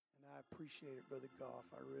appreciate it, Brother Goff.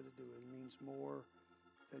 I really do. It means more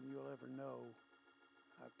than you'll ever know.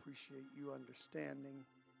 I appreciate you understanding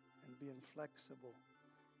and being flexible.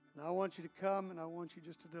 And I want you to come, and I want you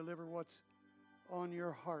just to deliver what's on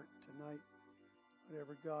your heart tonight.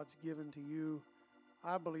 Whatever God's given to you,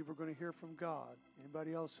 I believe we're going to hear from God.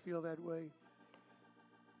 Anybody else feel that way?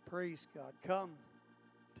 Praise God. Come,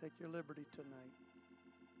 take your liberty tonight.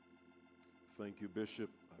 Thank you, Bishop.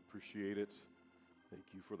 I appreciate it. Thank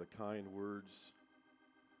you for the kind words.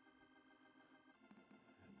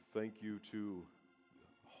 And thank you to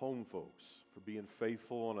home folks for being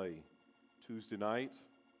faithful on a Tuesday night.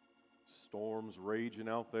 Storms raging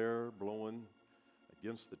out there, blowing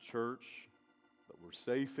against the church, but we're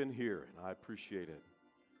safe in here, and I appreciate it.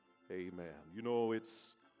 Amen. You know,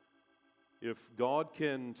 if God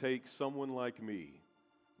can take someone like me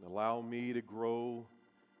and allow me to grow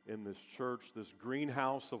in this church, this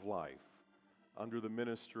greenhouse of life, under the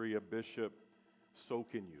ministry of Bishop, so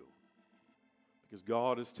can you. Because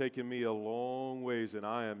God has taken me a long ways, and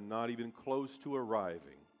I am not even close to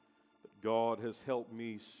arriving. But God has helped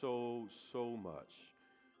me so much.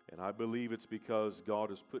 And I believe it's because God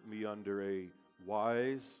has put me under a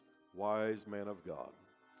wise man of God.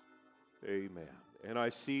 Amen. And I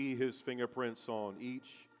see His fingerprints on each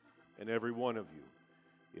and every one of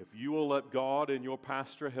you. If you will let God and your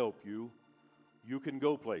pastor help you, you can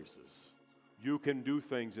go places. You can do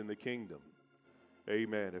things in the kingdom.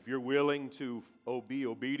 Amen. If you're willing to be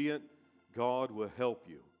obedient, God will help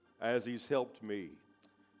you as He's helped me.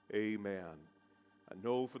 Amen. I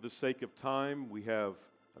know for the sake of time, we have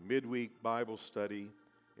a midweek Bible study,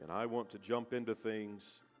 and I want to jump into things,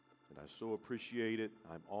 and I so appreciate it.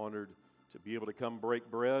 I'm honored to be able to come break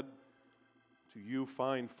bread to you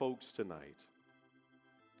fine folks tonight.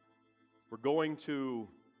 We're going to,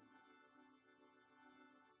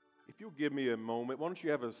 if you'll give me a moment, why don't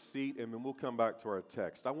you have a seat, and then we'll come back to our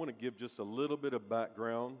text. I want to give just a little bit of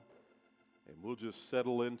background, and we'll just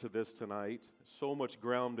settle into this tonight. So much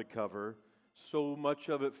ground to cover, so much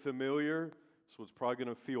of it familiar, so it's probably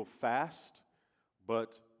going to feel fast,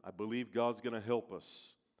 but I believe God's going to help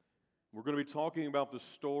us. We're going to be talking about the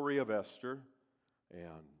story of Esther,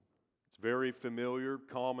 and it's very familiar,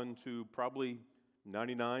 common to probably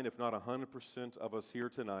 99, if not 100% of us here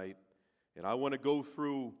tonight. And I want to go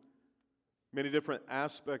through many different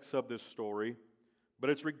aspects of this story, but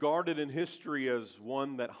it's regarded in history as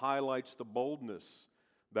one that highlights the boldness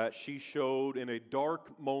that she showed in a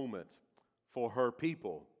dark moment for her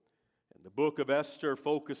people. And the book of Esther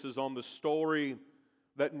focuses on the story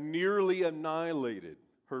that nearly annihilated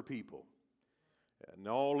her people. And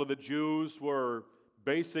all of the Jews were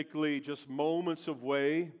basically just moments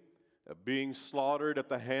away of being slaughtered at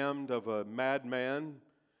the hand of a madman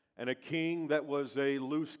and a king that was a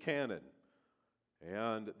loose cannon.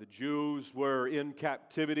 And the Jews were in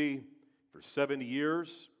captivity for 70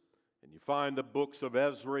 years. And you find the books of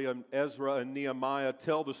Ezra and Nehemiah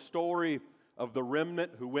tell the story of the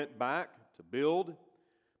remnant who went back to build.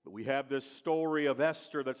 But we have this story of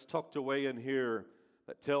Esther that's tucked away in here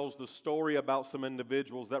that tells the story about some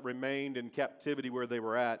individuals that remained in captivity where they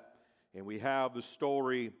were at. And we have the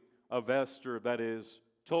story of Esther that is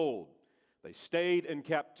told. They stayed in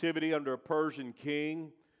captivity under a Persian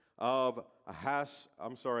king of Ahasuerus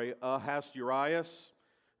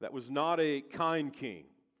that was not a kind king.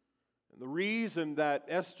 And the reason that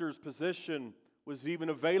Esther's position was even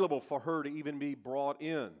available for her to even be brought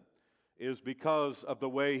in is because of the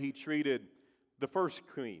way he treated the first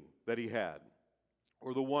queen that he had,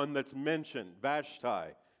 or the one that's mentioned,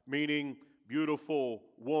 Vashti, meaning beautiful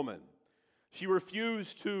woman. She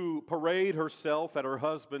refused to parade herself at her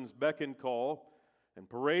husband's beck and call and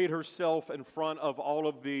parade herself in front of all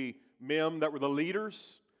of the men that were the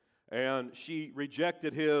leaders, and she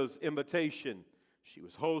rejected his invitation. She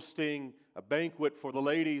was hosting a banquet for the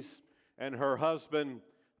ladies, and her husband,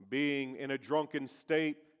 being in a drunken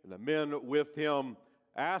state, and the men with him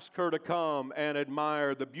asked her to come and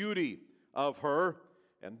admire the beauty of her.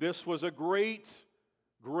 And this was a great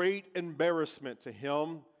embarrassment to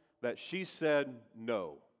him that she said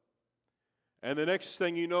no. And the next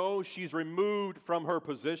thing you know, she's removed from her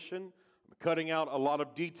position. I'm cutting out a lot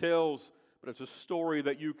of details, but it's a story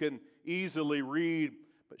that you can easily read.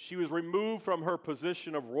 But she was removed from her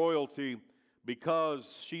position of royalty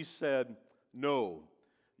because she said no.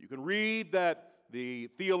 You can read that the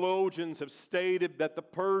theologians have stated that the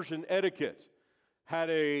Persian etiquette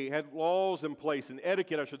had laws in place, and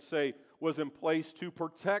etiquette, I should say, was in place to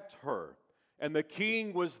protect her. And the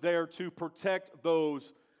king was there to protect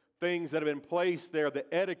those things that have been placed there, the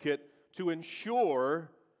etiquette, to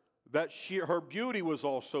ensure that her beauty was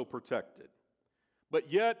also protected.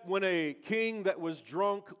 But yet when a king that was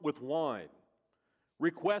drunk with wine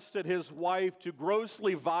requested his wife to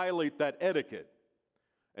grossly violate that etiquette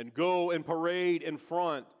and go and parade in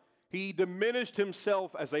front, he diminished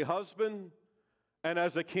himself as a husband and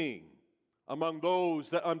as a king among those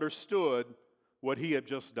that understood what he had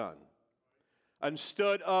just done.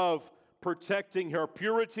 Instead of protecting her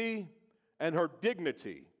purity and her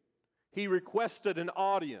dignity, he requested an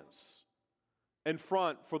audience in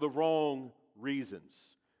front for the wrong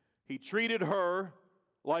reasons. He treated her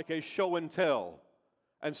like a show and tell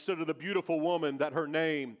instead of the beautiful woman that her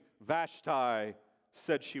name, Vashti,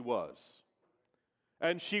 said she was.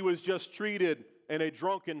 And she was just treated in a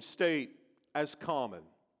drunken state as common.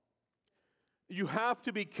 You have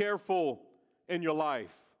to be careful in your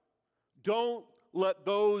life. Don't let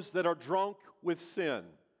those that are drunk with sin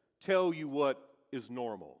tell you what is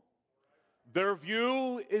normal. Their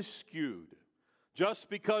view is skewed. Just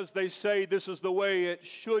because they say this is the way it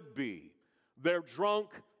should be, they're drunk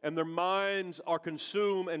and their minds are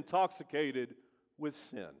consumed, intoxicated with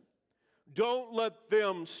sin. Don't let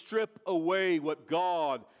them strip away what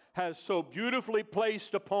God has so beautifully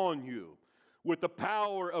placed upon you with the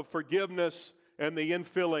power of forgiveness and the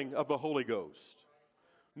infilling of the Holy Ghost.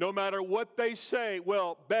 No matter what they say,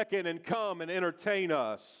 well, beckon and come and entertain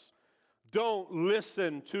us. Don't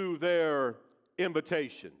listen to their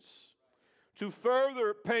invitations. To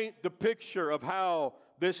further paint the picture of how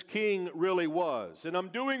this king really was, and I'm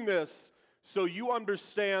doing this so you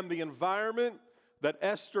understand the environment that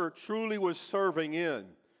Esther truly was serving in.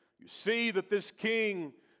 You see that this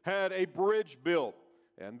king had a bridge built,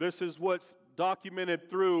 and this is what's documented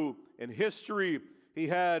through in history. He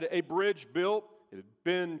had a bridge built. It had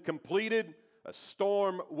been completed. A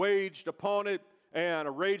storm raged upon it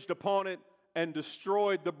and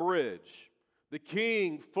destroyed the bridge. The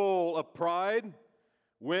king, full of pride,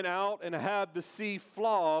 went out and had the sea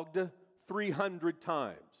flogged 300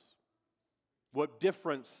 times. What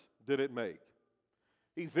difference did it make?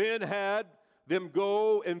 He then had them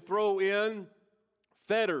go and throw in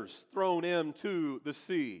fetters thrown into the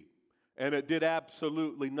sea, and it did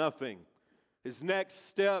absolutely nothing. His next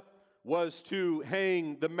step was to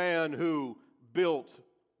hang the man who built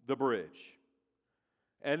the bridge.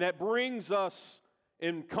 And that brings us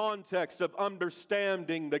in context of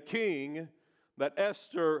understanding the king that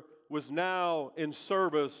Esther was now in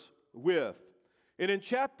service with. And in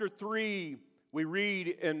chapter 3, we read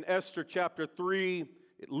in Esther chapter 3,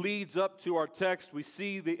 it leads up to our text. We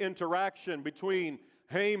see the interaction between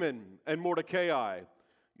Haman and Mordecai.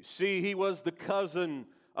 You see, he was the cousin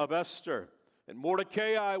of Esther, and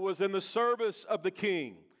Mordecai was in the service of the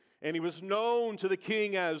king, and he was known to the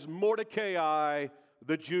king as Mordecai,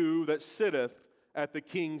 the Jew that sitteth at the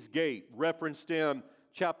king's gate, referenced in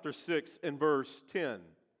chapter 6 and verse 10.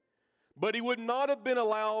 But he would not have been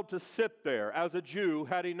allowed to sit there as a Jew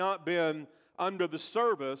had he not been under the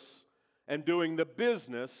service and doing the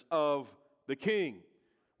business of the king.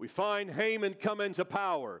 We find Haman come into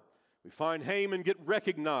power. We find Haman get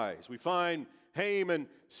recognized. We find Haman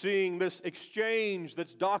seeing this exchange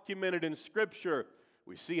that's documented in Scripture.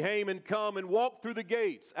 We see Haman come and walk through the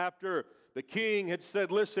gates after the king had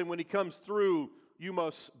said, listen, when he comes through, you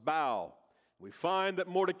must bow. We find that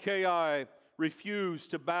Mordecai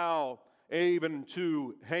refused to bow even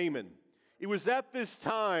to Haman. It was at this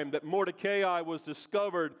time that Mordecai was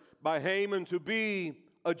discovered by Haman to be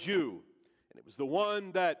a Jew. And it was the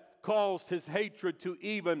one that caused his hatred to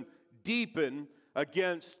even deepen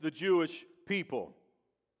against the Jewish people.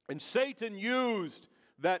 And Satan used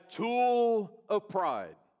that tool of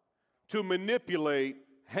pride to manipulate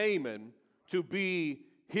Haman to be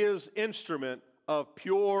his instrument of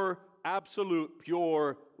pure, absolute,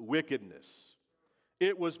 pure wickedness.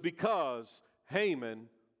 It was because Haman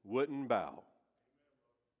wouldn't bow.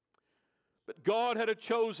 But God had a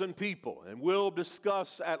chosen people, and we'll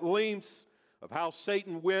discuss at length of how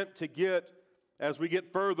Satan went to get, as we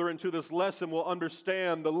get further into this lesson, we'll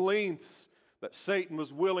understand the lengths that Satan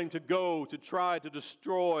was willing to go to try to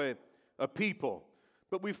destroy a people.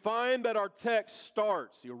 But we find that our text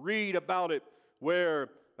starts, you read about it, where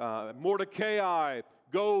Mordecai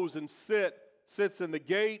goes and sits in the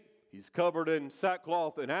gate. He's covered in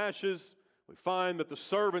sackcloth and ashes. We find that the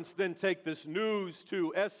servants then take this news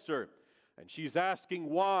to Esther, and she's asking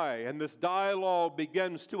why. And this dialogue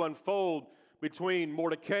begins to unfold between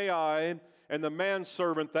Mordecai and the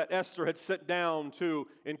manservant that Esther had sent down to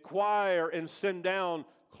inquire and send down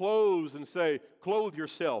clothes and say, clothe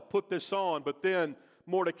yourself, put this on. But then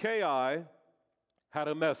Mordecai had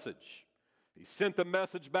a message. He sent the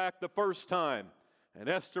message back the first time, and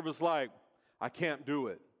Esther was like, I can't do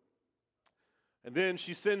it. And then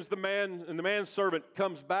she sends the man, and the manservant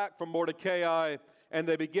comes back from Mordecai, and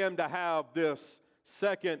they begin to have this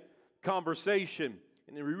second conversation.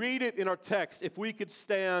 And we read it in our text. If we could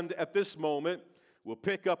stand at this moment, we'll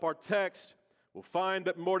pick up our text. We'll find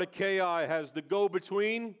that Mordecai has the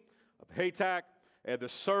go-between of Hatak and the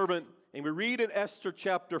servant. And we read in Esther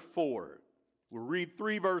chapter 4. We'll read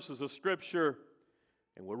 3 verses of Scripture,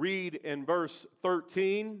 and we'll read in verse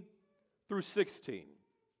 13 through 16.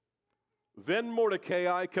 Then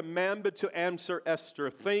Mordecai commanded to answer Esther,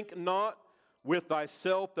 think not with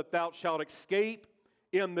thyself that thou shalt escape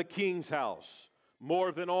in the king's house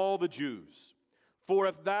more than all the Jews. For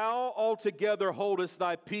if thou altogether holdest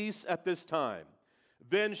thy peace at this time,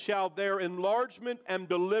 then shall their enlargement and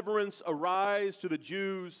deliverance arise to the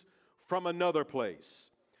Jews from another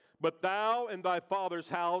place. But thou and thy father's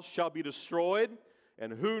house shall be destroyed,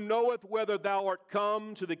 and who knoweth whether thou art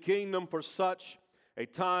come to the kingdom for such a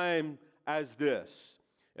time as this?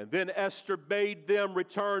 And then Esther bade them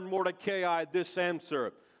return Mordecai this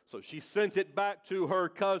answer. So she sent it back to her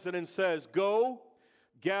cousin and says, go,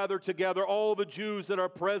 gather together all the Jews that are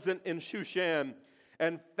present in Shushan,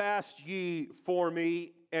 and fast ye for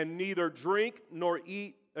me, and neither eat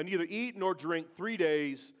nor drink 3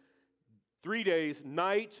 days,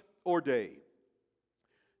 night or day.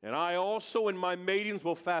 And I also and my maidens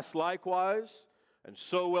will fast likewise, and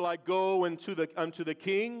so will I go unto the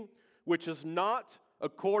king, which is not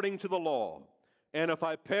according to the law. And if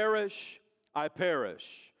I perish, I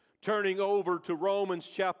perish. Turning over to Romans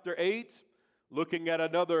chapter 8, looking at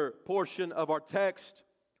another portion of our text,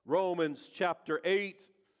 Romans chapter 8,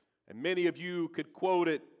 and many of you could quote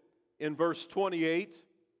it in verse 28.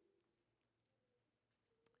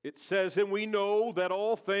 It says, and we know that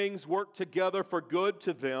all things work together for good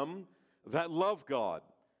to them that love God,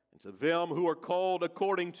 and to them who are called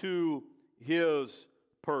according to His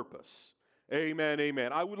purpose. Amen,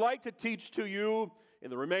 amen. I would like to teach to you in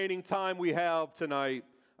the remaining time we have tonight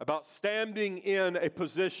about standing in a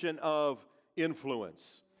position of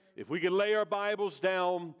influence. If we can lay our Bibles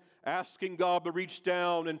down, asking God to reach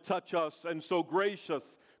down and touch us, and so grace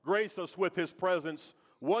us with His presence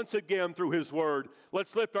once again through His Word.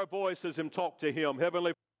 Let's lift our voices and talk to Him.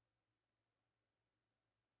 Heavenly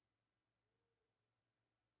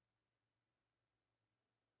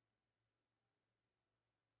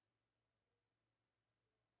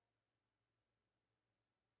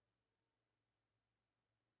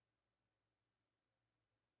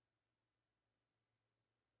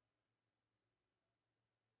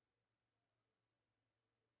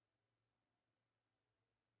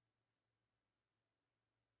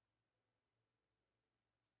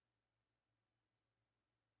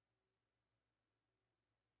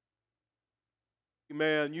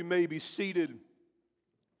Amen. You may be seated.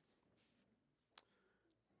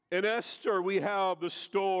 In Esther, we have the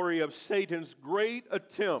story of Satan's great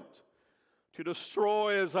attempt to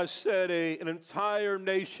destroy, as I said, an entire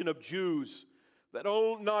nation of Jews that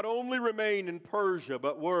not only remained in Persia,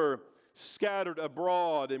 but were scattered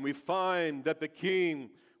abroad. And we find that the king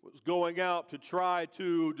was going out to try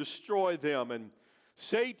to destroy them. And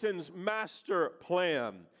Satan's master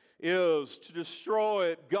plan is to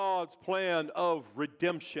destroy God's plan of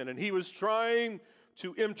redemption. And he was trying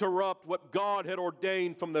to interrupt what God had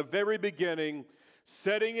ordained from the very beginning,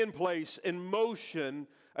 setting in place, in motion,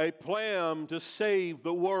 a plan to save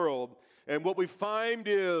the world. And what we find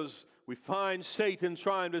is, we find Satan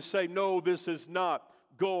trying to say, no, this is not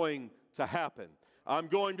going to happen. I'm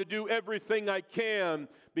going to do everything I can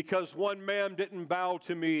because one man didn't bow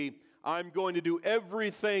to me. I'm going to do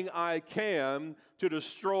everything I can to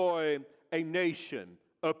destroy a nation,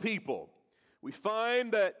 a people. We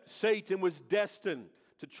find that Satan was destined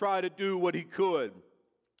to try to do what he could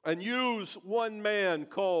and use one man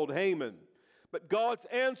called Haman. But God's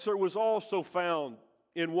answer was also found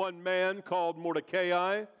in one man called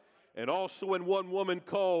Mordecai and also in one woman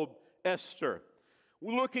called Esther.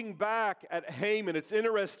 Looking back at Haman, it's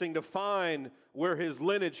interesting to find where his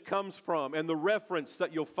lineage comes from and the reference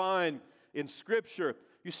that you'll find in Scripture.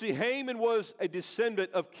 You see, Haman was a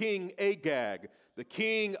descendant of King Agag, the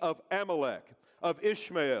king of Amalek, of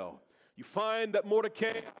Ishmael. You find that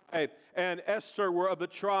Mordecai and Esther were of the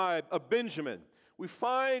tribe of Benjamin. We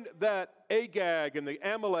find that Agag and the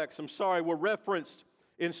Amaleks, were referenced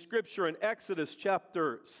in Scripture in Exodus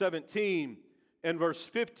chapter 17 and verse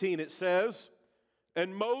 15. It says,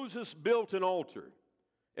 and Moses built an altar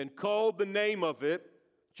and called the name of it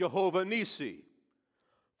Jehovah Nissi.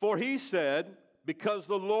 For he said, because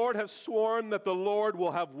the Lord has sworn that the Lord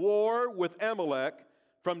will have war with Amalek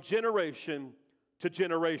from generation to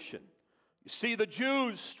generation. You see, the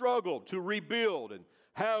Jews struggled to rebuild and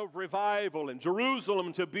have revival and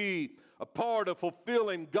Jerusalem to be a part of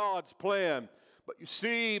fulfilling God's plan. But you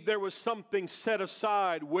see, there was something set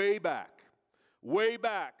aside way back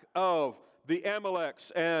of the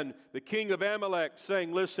Amaleks and the king of Amalek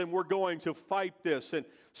saying, listen, we're going to fight this. And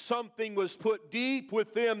something was put deep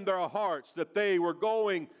within their hearts that they were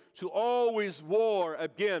going to always war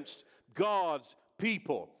against God's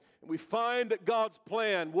people. And we find that God's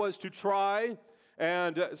plan was to try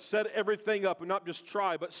and set everything up, and not just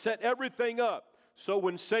try, but set everything up. So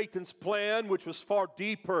when Satan's plan, which was far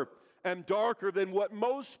deeper and darker than what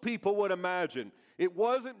most people would imagine, it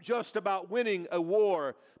wasn't just about winning a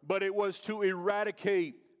war, but it was to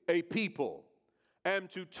eradicate a people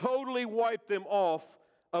and to totally wipe them off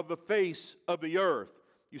of the face of the earth.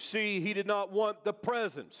 You see, he did not want the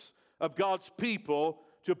presence of God's people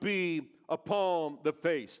to be upon the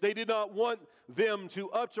face. They did not want them to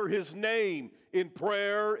utter his name in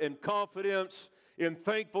prayer and confidence, in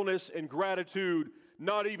thankfulness and gratitude,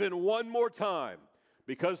 not even one more time,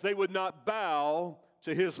 because they would not bow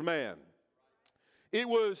to his man. It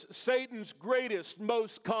was Satan's greatest,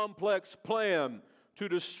 most complex plan to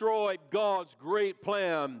destroy God's great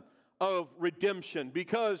plan of redemption,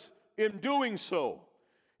 because in doing so,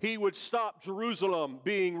 he would stop Jerusalem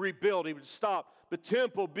being rebuilt. He would stop the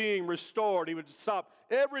temple being restored. He would stop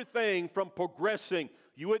everything from progressing.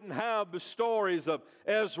 You wouldn't have the stories of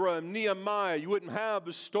Ezra and Nehemiah. You wouldn't have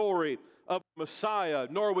the story of Messiah,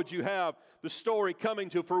 nor would you have the story coming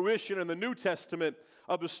to fruition in the New Testament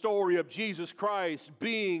of the story of Jesus Christ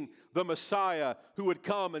being the Messiah who would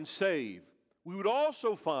come and save. We would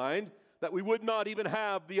also find that we would not even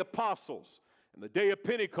have the apostles in the day of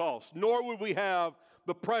Pentecost, nor would we have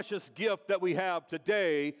the precious gift that we have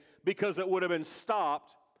today, because it would have been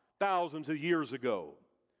stopped thousands of years ago.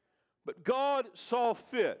 But God saw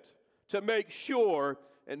fit to make sure,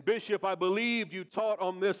 and Bishop, I believe you taught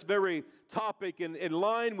on this very topic in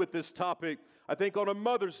line with this topic, I think on a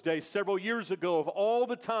Mother's Day several years ago, of all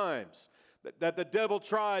the times that the devil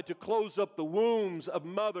tried to close up the wombs of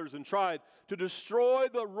mothers and tried to destroy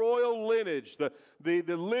the royal lineage, the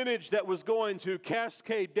lineage that was going to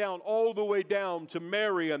cascade down all the way down to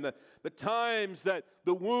Mary, and the times that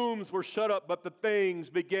the wombs were shut up, but the things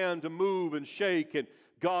began to move and shake, and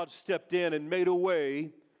God stepped in and made a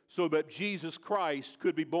way so that Jesus Christ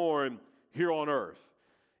could be born here on earth.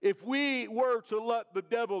 If we were to let the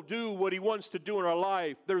devil do what he wants to do in our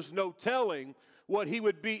life, there's no telling what he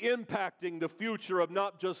would be impacting the future of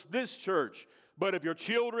not just this church, but of your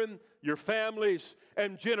children, your families,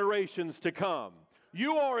 and generations to come.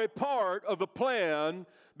 You are a part of the plan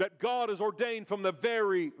that God has ordained from the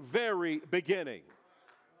very, very beginning.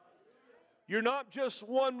 You're not just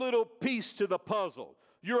one little piece to the puzzle.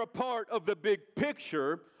 You're a part of the big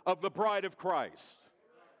picture of the bride of Christ.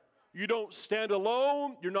 You don't stand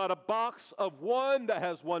alone. You're not a box of one that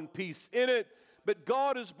has one piece in it. But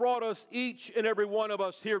God has brought us, each and every one of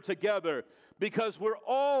us, here together because we're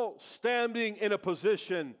all standing in a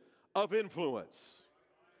position of influence.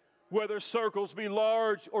 Whether circles be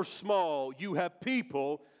large or small, you have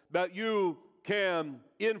people that you can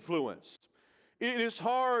influence. It is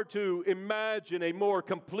hard to imagine a more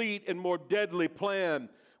complete and more deadly plan.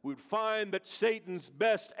 We'd find that Satan's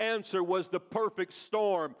best answer was the perfect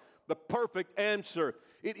storm, the perfect answer.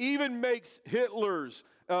 It even makes Hitler's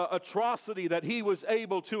atrocity that he was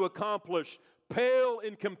able to accomplish pale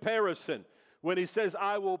in comparison when he says,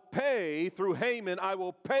 I will pay, through Haman, I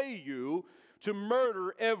will pay you to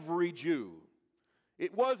murder every Jew.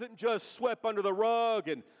 It wasn't just swept under the rug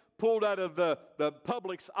and pulled out of the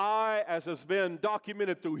public's eye, as has been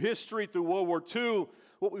documented through history, through World War II.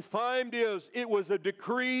 What we find is it was a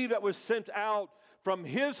decree that was sent out from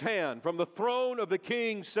his hand, from the throne of the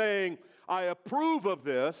king, saying, I approve of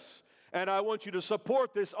this, and I want you to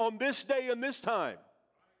support this on this day and this time.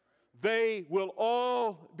 They will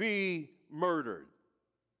all be murdered.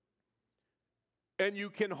 And you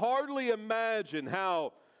can hardly imagine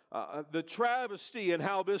how the travesty and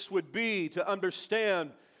how this would be to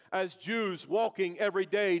understand as Jews walking every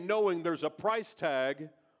day knowing there's a price tag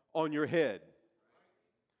on your head.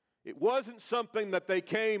 It wasn't something that they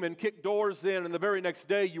came and kicked doors in and the very next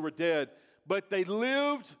day you were dead, but they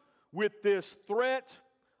lived with this threat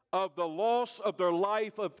of the loss of their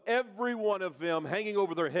life, of every one of them hanging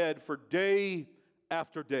over their head for day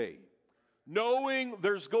after day, knowing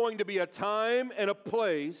there's going to be a time and a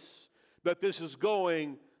place that this is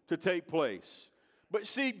going to take place. But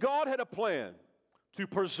see, God had a plan to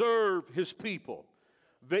preserve his people.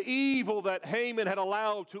 The evil that Haman had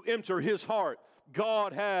allowed to enter his heart,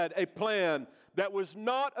 God had a plan that was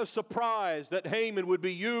not a surprise that Haman would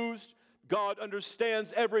be used. God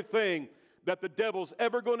understands everything. that the devil's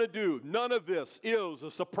ever going to do. None of this is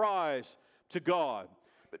a surprise to God.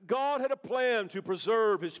 But God had a plan to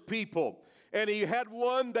preserve his people, and he had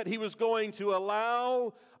one that he was going to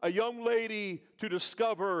allow a young lady to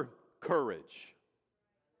discover courage.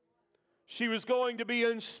 She was going to be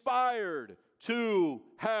inspired to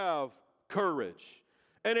have courage.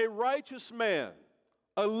 And a righteous man,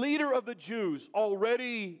 a leader of the Jews,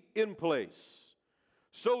 already in place,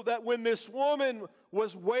 so that when this woman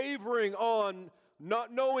was wavering on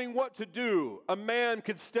not knowing what to do, a man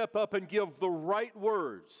could step up and give the right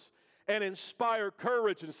words and inspire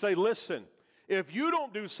courage and say, listen, if you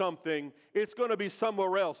don't do something, it's going to be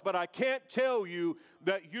somewhere else. But I can't tell you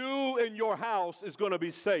that you and your house is going to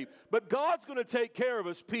be safe. But God's going to take care of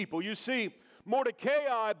his people. You see,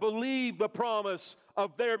 Mordecai believed the promise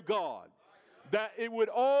of their God, that it would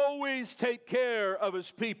always take care of his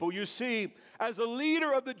people. You see, as a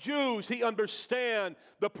leader of the Jews, he understands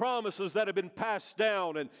the promises that have been passed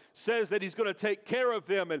down and says that he's going to take care of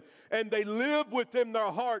them. And they live within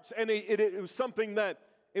their hearts, and it was something that,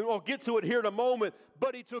 and we'll get to it here in a moment,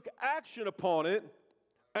 but he took action upon it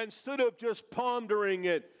instead of just pondering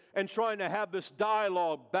it and trying to have this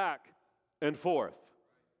dialogue back and forth.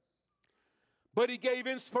 But he gave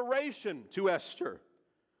inspiration to Esther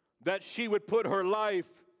that she would put her life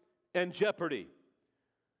in jeopardy.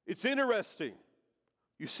 It's interesting,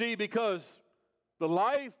 you see, because the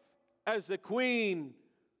life as the queen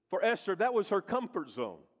for Esther, that was her comfort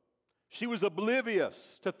zone. She was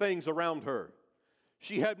oblivious to things around her.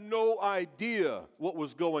 She had no idea what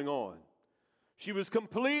was going on. She was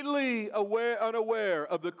completely unaware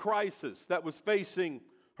of the crisis that was facing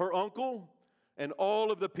her uncle and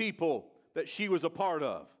all of the people that she was a part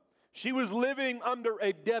of. She was living under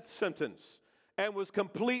a death sentence and was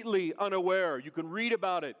completely unaware. You can read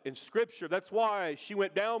about it in Scripture. That's why she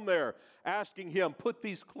went down there asking him, put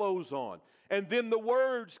these clothes on. And then the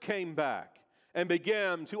words came back and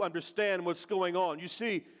began to understand what's going on. You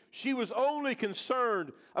see, she was only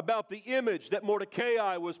concerned about the image that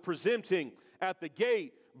Mordecai was presenting at the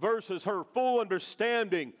gate versus her full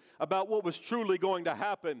understanding about what was truly going to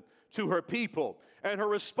happen to her people. And her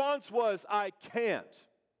response was, I can't.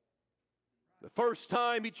 The first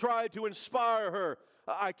time he tried to inspire her,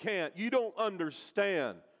 I can't. You don't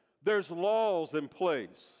understand. There's laws in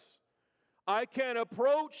place. I can't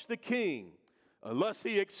approach the king unless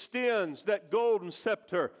he extends that golden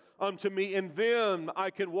scepter unto me, and then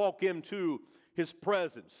I can walk into his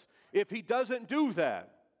presence. If he doesn't do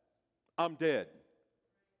that, I'm dead.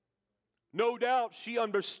 No doubt she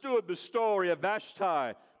understood the story of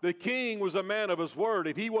Vashti. The king was a man of his word.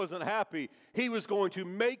 If he wasn't happy, he was going to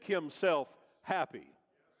make himself happy.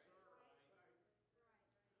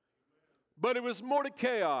 But it was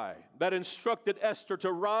Mordecai that instructed Esther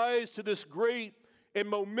to rise to this great and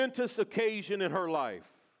momentous occasion in her life.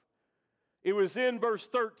 It was in verse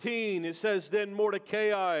 13. It says, then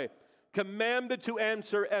Mordecai commanded to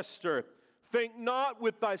answer Esther, think not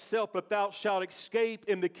with thyself that thou shalt escape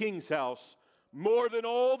in the king's house more than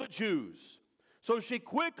all the Jews. So she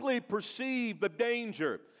quickly perceived the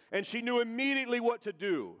danger, and she knew immediately what to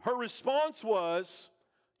do. Her response was,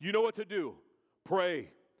 you know what to do. Pray,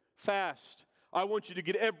 fast. I want you to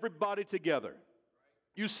get everybody together.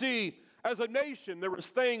 You see, as a nation, there was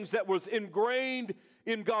things that was ingrained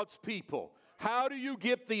in God's people. How do you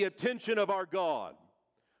get the attention of our God?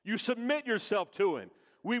 You submit yourself to him.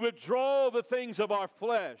 We withdraw the things of our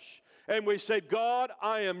flesh, and we say, God,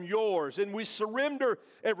 I am yours. And we surrender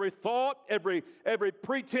every thought, every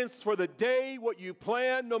pretense for the day, what you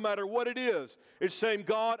plan, no matter what it is. It's saying,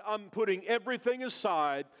 God, I'm putting everything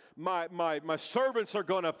aside. My servants are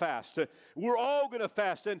going to fast. We're all going to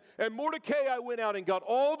fast. And Mordecai went out and got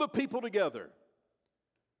all the people together.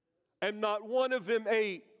 And not one of them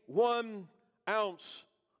ate 1 ounce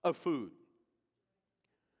of food.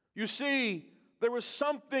 You see, there was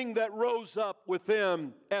something that rose up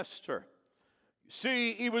within Esther. See,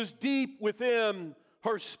 it was deep within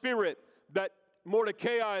her spirit that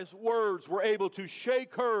Mordecai's words were able to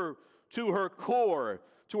shake her to her core,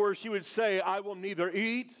 to where she would say, I will neither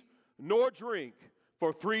eat nor drink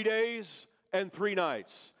for 3 days and 3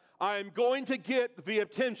 nights. I am going to get the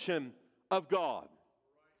attention of God.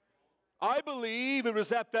 I believe it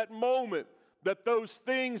was at that moment that those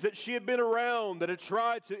things that she had been around, that had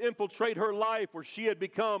tried to infiltrate her life, where she had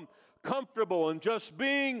become comfortable and just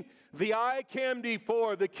being the eye candy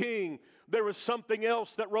for the king, there was something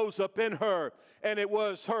else that rose up in her, and it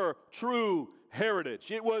was her true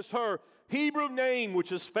heritage. It was her Hebrew name,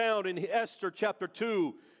 which is found in Esther chapter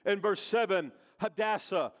 2 and verse 7.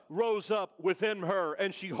 Hadassah rose up within her,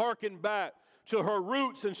 and she hearkened back to her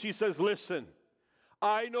roots, and she says, listen,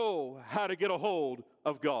 I know how to get a hold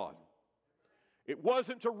of God. It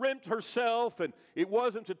wasn't to rent herself, and it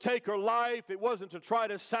wasn't to take her life. It wasn't to try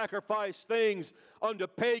to sacrifice things unto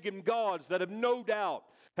pagan gods that have no doubt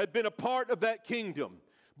had been a part of that kingdom.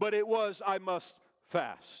 But it was, I must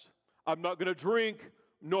fast. I'm not going to drink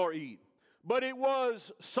nor eat. But it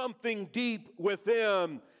was something deep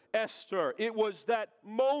within Esther. It was that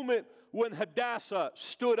moment when Hadassah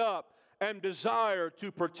stood up and desired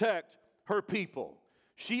to protect her people.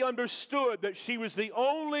 She understood that she was the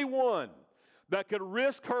only one that could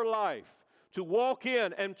risk her life to walk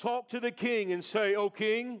in and talk to the king and say, "Oh,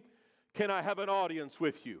 king, can I have an audience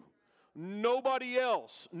with you?" Nobody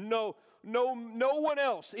else, no one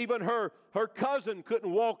else, even her cousin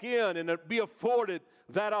couldn't walk in and be afforded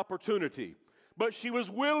that opportunity. But she was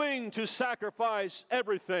willing to sacrifice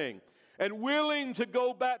everything and willing to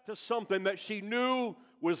go back to something that she knew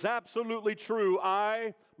was absolutely true.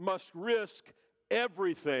 I must risk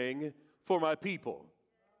everything for my people.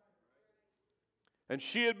 And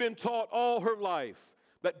she had been taught all her life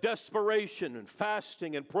that desperation and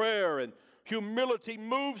fasting and prayer and humility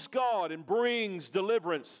moves God and brings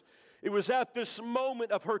deliverance. It was at this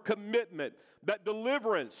moment of her commitment that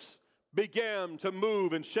deliverance began to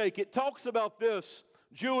move and shake. It talks about this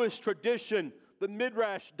Jewish tradition. The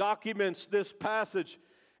Midrash documents this passage,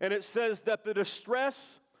 and it says that the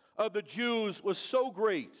distress of the Jews was so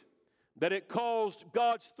great that it caused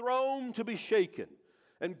God's throne to be shaken.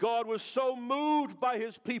 And God was so moved by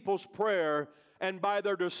his people's prayer and by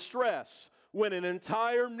their distress when an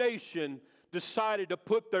entire nation decided to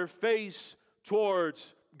put their face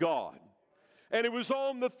towards God. And it was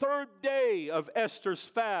on the third day of Esther's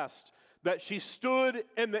fast that she stood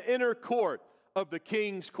in the inner court of the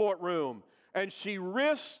king's courtroom, and she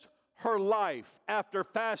risked her life after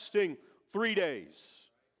fasting 3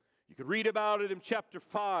 days. You could read about it in chapter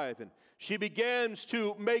 5, and she begins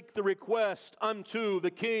to make the request unto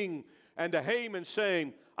the king and to Haman,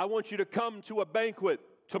 saying, "I want you to come to a banquet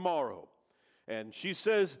tomorrow." And she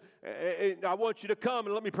says, "I want you to come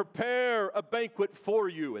and let me prepare a banquet for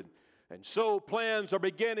you." And so plans are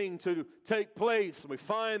beginning to take place. And we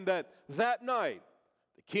find that night,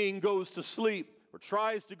 the king goes to sleep or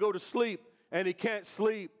tries to go to sleep, and he can't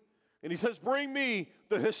sleep. And he says, "Bring me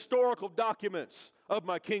the historical documents of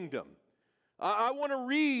my kingdom. I want to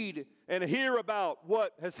read and hear about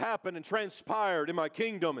what has happened and transpired in my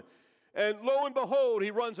kingdom." And lo and behold,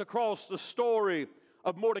 he runs across the story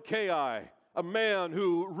of Mordecai, a man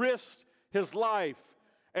who risked his life.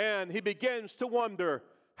 And he begins to wonder,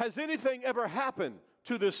 has anything ever happened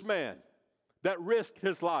to this man that risked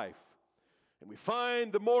his life? And we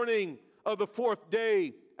find the morning of the fourth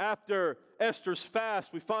day after Esther's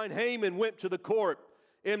fast, we find Haman went to the court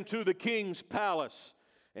into the king's palace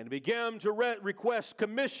and began to request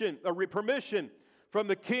permission from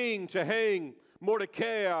the king to hang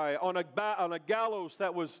Mordecai on a gallows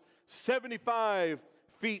that was 75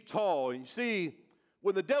 feet tall. And you see,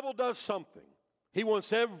 when the devil does something, he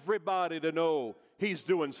wants everybody to know he's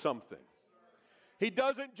doing something. He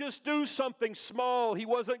doesn't just do something small. He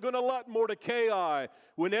wasn't going to let Mordecai,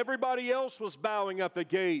 when everybody else was bowing at the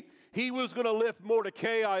gate, he was going to lift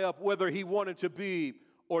Mordecai up whether he wanted to be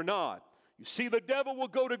or not. You see, the devil will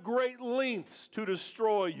go to great lengths to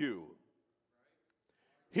destroy you.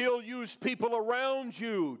 He'll use people around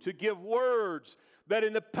you to give words that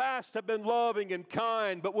in the past have been loving and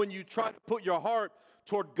kind, but when you try to put your heart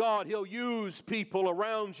toward God, he'll use people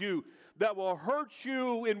around you that will hurt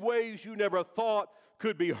you in ways you never thought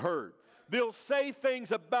could be heard. They'll say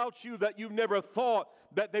things about you that you never thought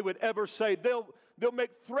that they would ever say. They'll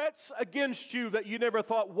make threats against you that you never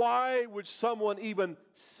thought, why would someone even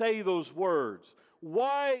say those words?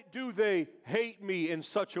 Why do they hate me in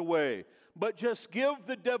such a way? But just give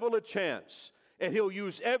the devil a chance, and he'll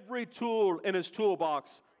use every tool in his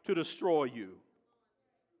toolbox to destroy you.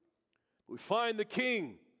 We find the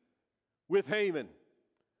king with Haman,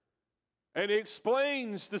 and he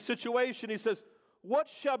explains the situation. He says, "What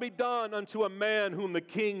shall be done unto a man whom the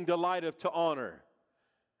king delighteth to honor?"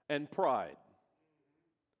 And pride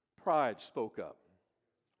spoke up.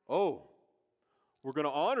 "Oh, we're going to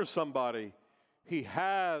honor somebody. He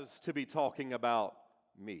has to be talking about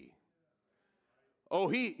me. Oh,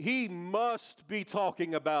 he must be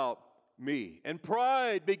talking about me." And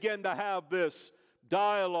pride began to have this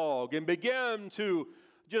dialogue and began to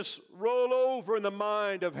just roll over in the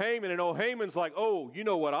mind of Haman. And Haman's like, "Oh, you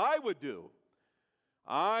know what I would do?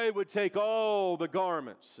 I would take all the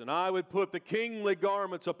garments, and I would put the kingly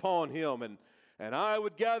garments upon him, and I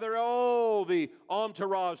would gather all the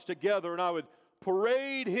entourage together, and I would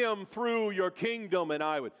parade him through your kingdom, and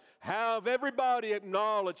I would have everybody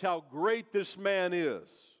acknowledge how great this man is.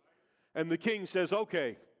 And the king says,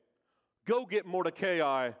 okay, go get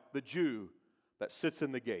Mordecai, the Jew, that sits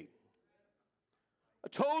in the gate. A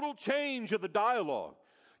total change of the dialogue.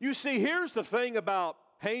 You see, here's the thing about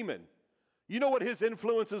Haman. You know what his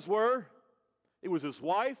influences were? It was his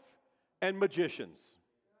wife and magicians.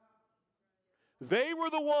 They were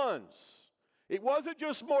the ones. It wasn't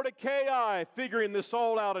just Mordecai figuring this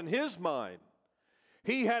all out in his mind.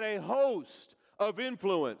 He had a host of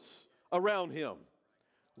influence around him.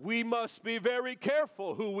 We must be very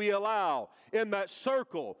careful who we allow in that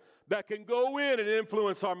circle that can go in and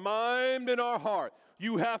influence our mind and our heart.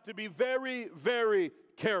 You have to be very, very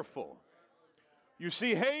careful. You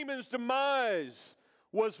see, Haman's demise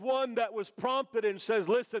was one that was prompted and says,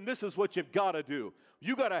 listen, this is what you've got to do.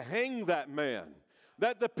 You got to hang that man.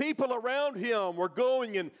 That the people around him were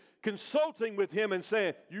going and consulting with him and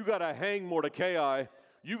saying, you got to hang Mordecai.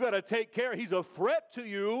 You got to take care. He's a threat to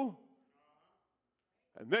you.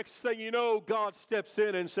 And next thing you know, God steps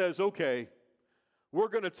in and says, okay, we're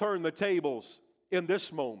going to turn the tables in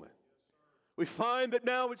this moment. We find that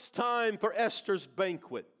now it's time for Esther's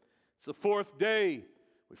banquet. It's the fourth day.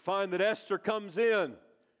 We find that Esther comes in.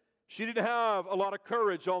 She didn't have a lot of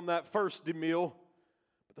courage on that first meal,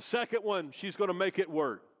 but the second one, she's going to make it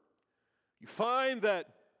work. You find that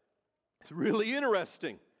it's really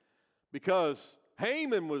interesting because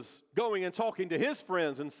Haman was going and talking to his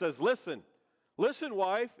friends and says, listen,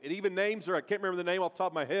 wife. It even names her. I can't remember the name off the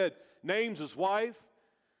top of my head. Names his wife.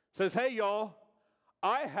 Says, hey, y'all,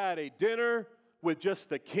 I had a dinner with just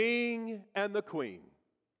the king and the queen.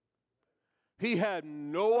 He had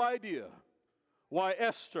no idea why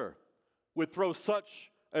Esther would throw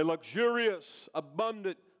such a luxurious,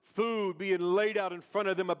 abundant food being laid out in front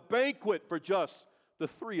of them, a banquet for just the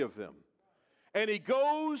three of them. And he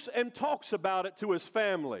goes and talks about it to his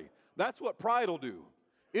family. That's what pride will do.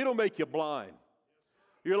 It'll make you blind.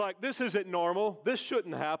 You're like, this isn't normal. This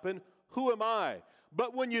shouldn't happen. Who am I?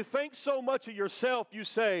 But when you think so much of yourself, you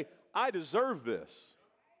say, I deserve this.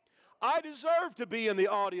 I deserve to be in the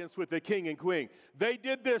audience with the king and queen. They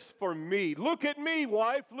did this for me. Look at me,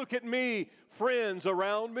 wife. Look at me, friends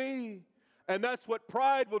around me. And that's what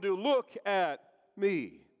pride will do. Look at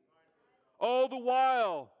me. All the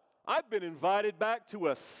while, I've been invited back to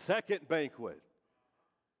a second banquet.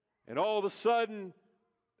 And all of a sudden,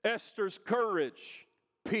 Esther's courage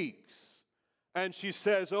peaks. And she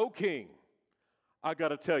says, oh, king, I got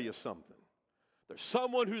to tell you something. There's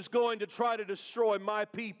someone who's going to try to destroy my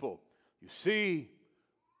people. You see,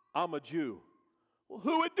 I'm a Jew. Well,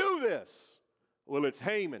 who would do this? Well, it's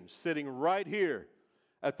Haman sitting right here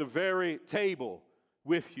at the very table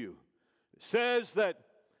with you. It says that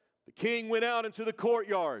the king went out into the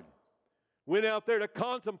courtyard, went out there to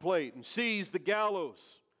contemplate and sees the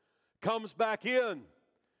gallows, comes back in,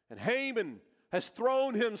 and Haman has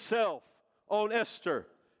thrown himself on Esther,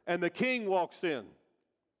 and the king walks in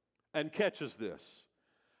and catches this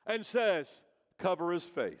and says, cover his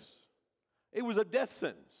face. It was a death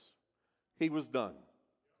sentence. He was done.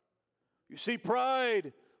 You see,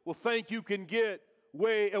 pride will think you can get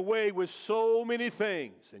away with so many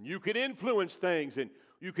things, and you can influence things, and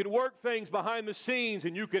you can work things behind the scenes,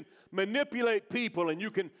 and you can manipulate people, and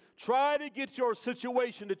you can try to get your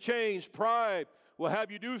situation to change. Pride will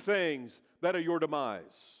have you do things that are your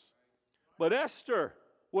demise. But Esther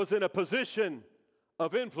was in a position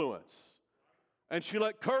of influence, and she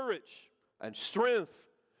let courage and strength,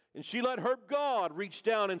 and she let her God reach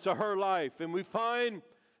down into her life. And we find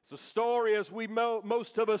it's a story, as we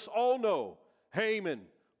most of us all know, Haman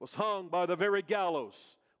was hung by the very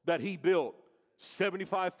gallows that he built,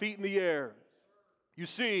 75 feet in the air. You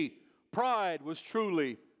see, pride was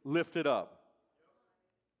truly lifted up.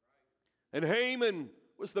 And Haman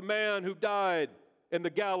was the man who died in the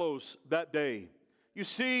gallows that day. You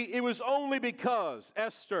see, it was only because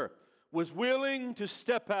Esther was willing to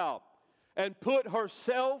step out and put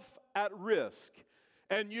herself at risk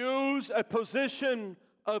and use a position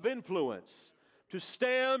of influence to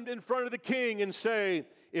stand in front of the king and say,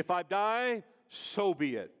 if I die, so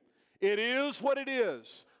be it. It is what it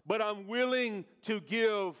is, but I'm willing to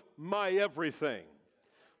give my everything.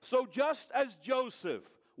 So just as Joseph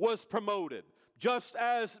was promoted, just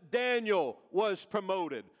as Daniel was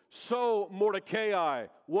promoted, so Mordecai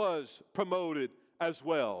was promoted as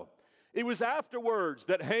well. It was afterwards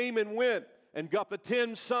that Haman went and got the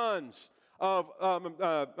 10 sons of,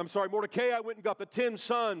 Mordecai went and got the 10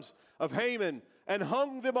 sons of Haman and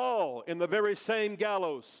hung them all in the very same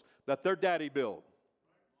gallows that their daddy built.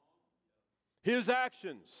 His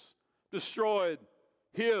actions destroyed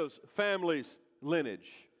his family's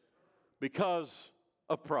lineage because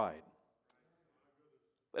of pride.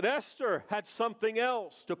 But Esther had something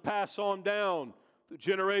else to pass on down through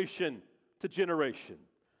generation to generation.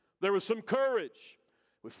 There was some courage.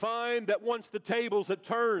 We find that once the tables had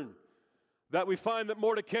turned, that we find that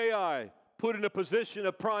Mordecai, put in a position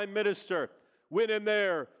of prime minister, went in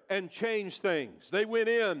there and changed things. They went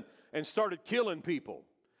in and started killing people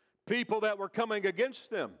that were coming against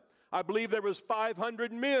them. I believe there was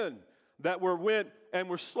 500 men that went and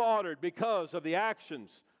were slaughtered because of the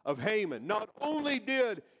actions of Haman. Not only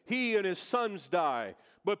did he and his sons die,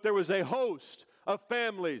 but there was a host of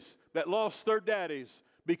families that lost their daddies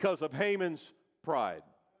because of Haman's pride.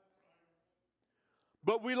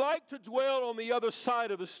 But we like to dwell on the other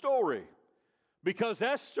side of the story because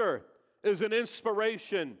Esther is an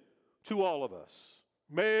inspiration to all of us,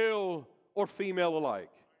 male or female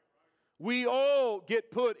alike. We all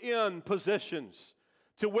get put in positions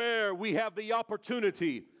to where we have the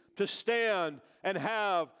opportunity to stand and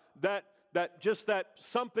have that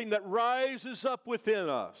something that rises up within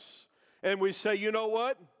us. And we say, you know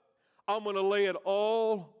what? I'm going to lay it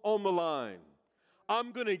all on the line.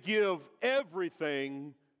 I'm going to give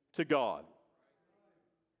everything to God.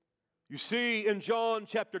 You see, in John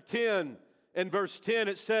chapter 10 and verse 10,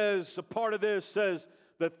 it says, a part of this says,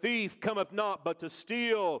 the thief cometh not but to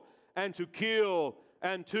steal and to kill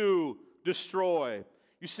and to destroy.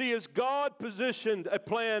 You see, as God positioned a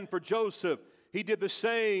plan for Joseph, he did the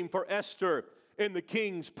same for Esther in the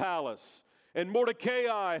king's palace. And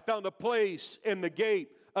Mordecai found a place in the gate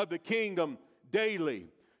of the kingdom daily.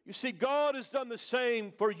 You see, God has done the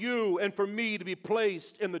same for you and for me to be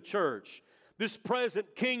placed in the church, this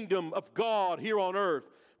present kingdom of God here on earth,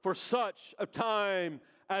 for such a time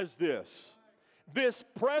as this. This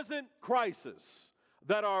present crisis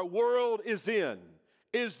that our world is in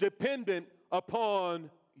is dependent upon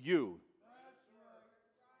you.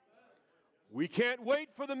 We can't wait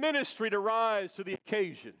for the ministry to rise to the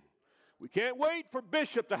occasion. We can't wait for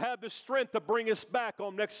Bishop to have the strength to bring us back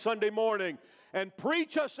on next Sunday morning and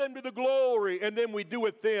preach us into the glory, and then we do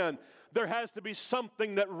it then. There has to be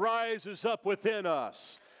something that rises up within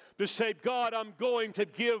us to say, God, I'm going to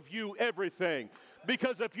give you everything.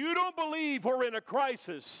 Because if you don't believe we're in a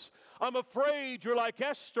crisis, I'm afraid you're like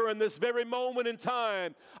Esther in this very moment in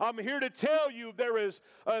time. I'm here to tell you there's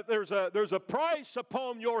a price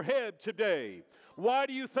upon your head today. Why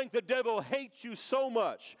do you think the devil hates you so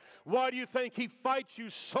much? Why do you think he fights you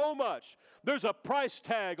so much? There's a price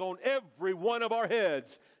tag on every one of our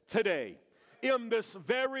heads today. In this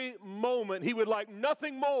very moment, he would like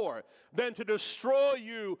nothing more than to destroy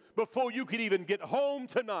you before you could even get home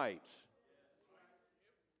tonight.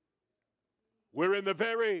 We're in the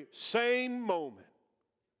very same moment.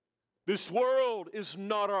 This world is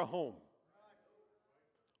not our home.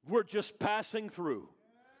 We're just passing through.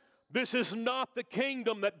 This is not the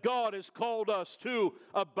kingdom that God has called us to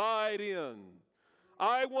abide in.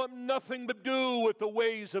 I want nothing to do with the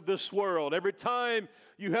ways of this world. Every time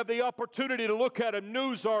you have the opportunity to look at a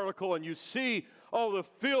news article and you see all the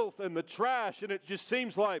filth and the trash, and it just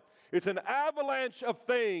seems like it's an avalanche of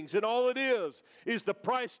things, and all it is the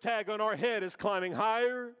price tag on our head is climbing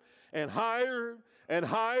higher and higher and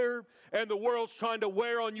higher, and the world's trying to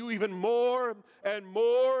wear on you even more and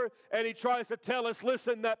more, and he tries to tell us,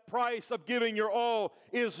 listen, that price of giving your all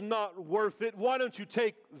is not worth it. Why don't you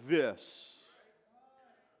take this?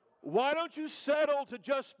 Why don't you settle to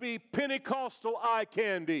just be Pentecostal eye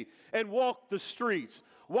candy and walk the streets?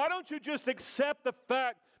 Why don't you just accept the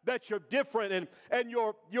fact that you're different and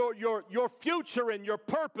your future and your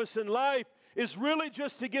purpose in life is really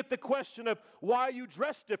just to get the question of why you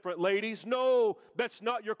dress different, ladies? No, that's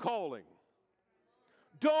not your calling.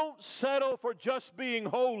 Don't settle for just being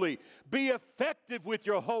holy. Be effective with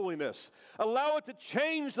your holiness. Allow it to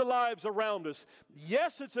change the lives around us.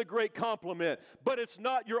 Yes, it's a great compliment, but it's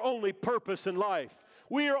not your only purpose in life.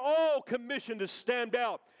 We are all commissioned to stand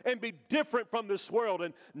out and be different from this world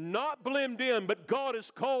and not blend in, but God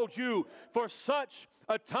has called you for such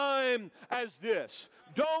a time as this.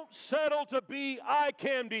 Don't settle to be eye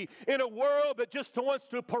candy in a world that just wants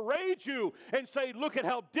to parade you and say, look at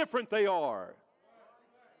how different they are.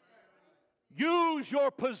 Use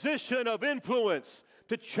your position of influence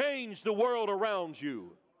to change the world around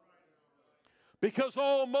you. Because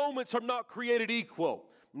all moments are not created equal.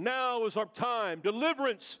 Now is our time.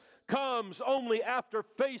 Deliverance comes only after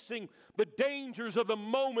facing the dangers of the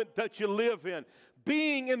moment that you live in.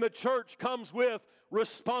 Being in the church comes with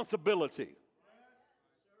responsibility.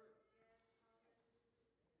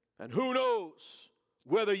 And who knows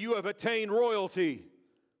whether you have attained royalty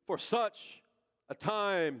for such a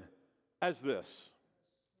time as this.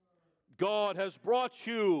 God has brought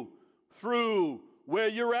you through where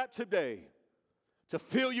you're at today, to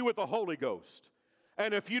fill you with the Holy Ghost.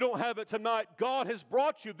 And if you don't have it tonight, God has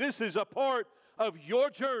brought you. This is a part of your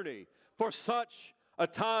journey for such a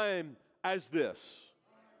time as this.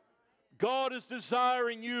 God is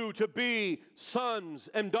desiring you to be sons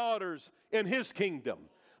and daughters in His kingdom,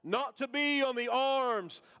 not to be on the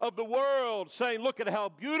arms of the world saying, look at how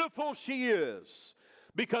beautiful she is.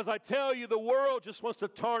 Because I tell you, the world just wants to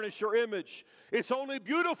tarnish your image. It's only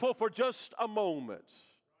beautiful for just a moment.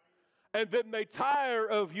 And then they tire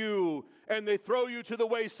of you and they throw you to the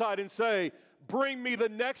wayside and say, bring me the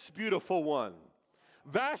next beautiful one.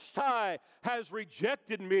 Vashti has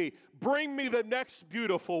rejected me. Bring me the next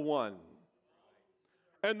beautiful one.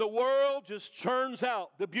 And the world just churns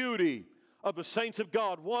out the beauty of the saints of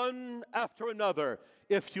God, one after another,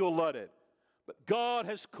 if you'll let it. But God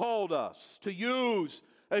has called us to use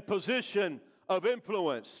a position of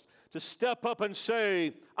influence, to step up and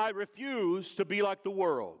say, I refuse to be like the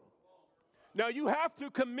world. Now, you have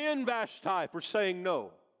to commend Vashti for saying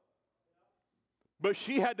no. But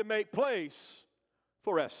she had to make place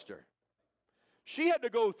for Esther. She had to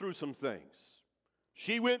go through some things.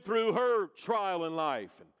 She went through her trial in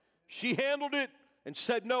life, and she handled it and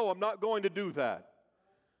said, no, I'm not going to do that.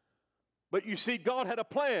 But you see, God had a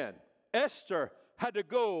plan. Esther had to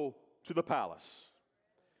go to the palace.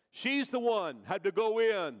 She's the one had to go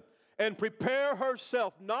in and prepare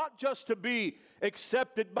herself not just to be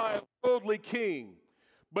accepted by a worldly king,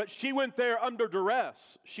 but she went there under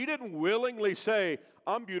duress. She didn't willingly say,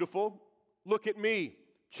 I'm beautiful, look at me,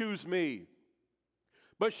 choose me.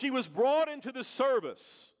 But she was brought into the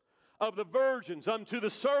service of the virgins, unto the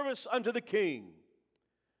service unto the king.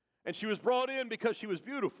 And she was brought in because she was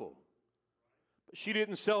beautiful. But she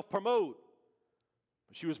didn't self-promote.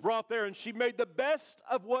 She was brought there and she made the best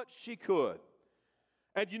of what she could.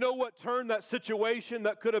 And you know what turned that situation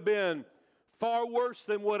that could have been far worse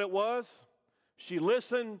than what it was? She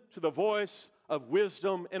listened to the voice of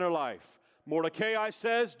wisdom in her life. Mordecai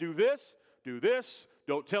says, do this,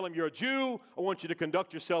 don't tell him you're a Jew, I want you to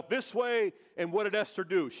conduct yourself this way. And what did Esther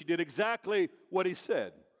do? She did exactly what he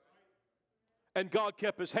said. And God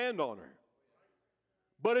kept His hand on her.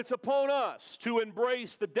 But it's upon us to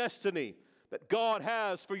embrace the destiny that God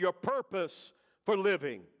has for your purpose for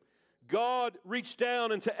living. God reached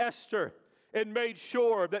down into Esther and made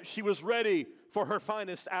sure that she was ready for her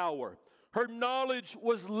finest hour. Her knowledge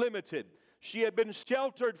was limited. She had been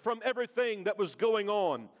sheltered from everything that was going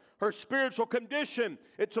on. Her spiritual condition,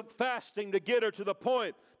 it took fasting to get her to the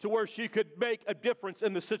point to where she could make a difference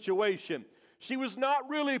in the situation. She was not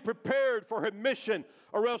really prepared for her mission,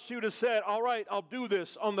 or else she would have said, all right, I'll do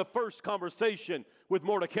this on the first conversation with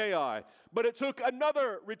Mordecai. But it took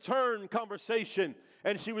another return conversation,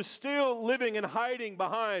 and she was still living and hiding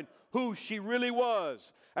behind who she really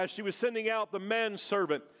was as she was sending out the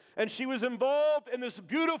manservant. And she was involved in this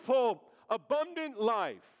beautiful, abundant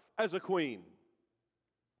life as a queen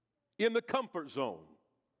in the comfort zone.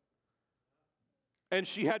 And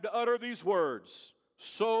she had to utter these words,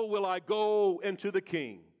 so will I go into the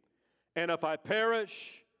king, and if I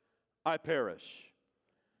perish, I perish.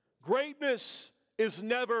 Greatness is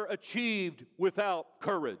never achieved without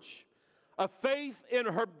courage, a faith in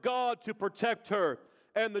her God to protect her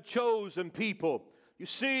and the chosen people. You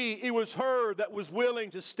see, it was her that was willing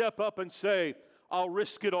to step up and say, I'll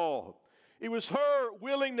risk it all. It was her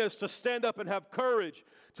willingness to stand up and have courage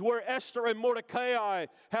to where Esther and Mordecai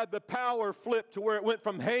had the power flipped to where it went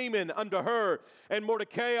from Haman unto her. And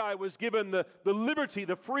Mordecai was given the liberty,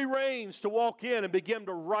 the free reins to walk in and begin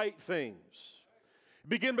to write things,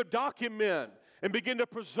 begin to document, and begin to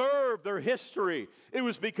preserve their history. It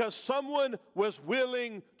was because someone was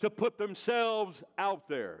willing to put themselves out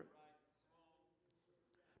there.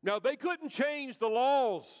 Now, they couldn't change the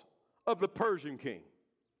laws of the Persian king,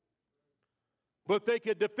 but they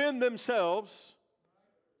could defend themselves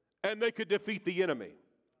and they could defeat the enemy.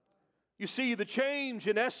 You see, the change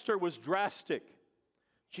in Esther was drastic.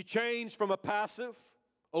 She changed from a passive,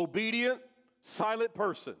 obedient, silent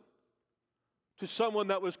person to someone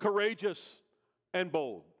that was courageous and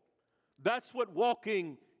bold. That's what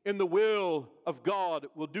walking in the will of God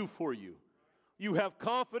will do for you. You have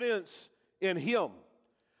confidence in Him.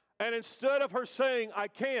 And instead of her saying, I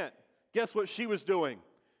can't, guess what she was doing?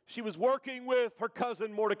 She was working with her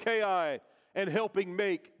cousin Mordecai and helping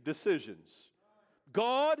make decisions.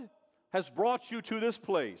 God has brought you to this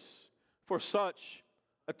place for such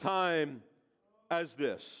a time as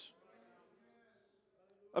this.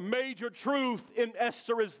 A major truth in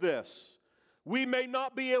Esther is this. We may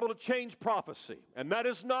not be able to change prophecy, and that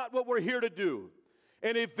is not what we're here to do.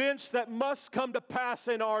 And events that must come to pass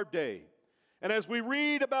in our day. And as we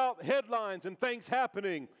read about headlines and things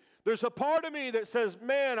happening, there's a part of me that says,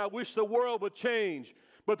 man, I wish the world would change.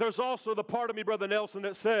 But there's also the part of me, Brother Nelson,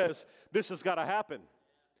 that says, this has got to happen.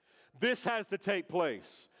 This has to take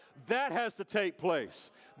place. That has to take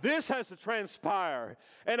place. This has to transpire.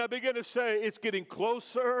 And I begin to say, it's getting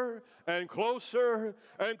closer and closer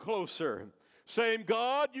and closer. Saying,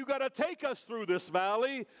 God, you got to take us through this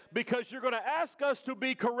valley because you're going to ask us to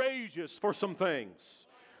be courageous for some things.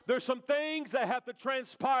 There's some things that have to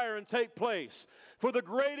transpire and take place. For the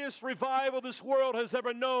greatest revival this world has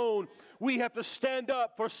ever known, we have to stand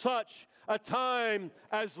up for such a time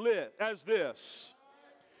as this.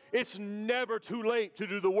 It's never too late to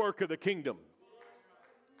do the work of the kingdom.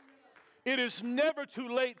 It is never too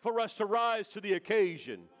late for us to rise to the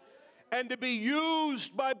occasion and to be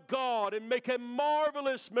used by God and make a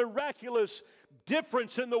marvelous, miraculous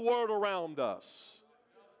difference in the world around us.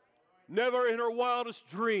 Never in her wildest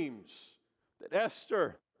dreams did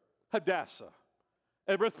Esther Hadassah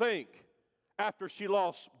ever think, after she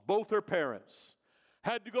lost both her parents,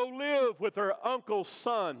 had to go live with her uncle's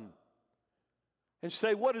son and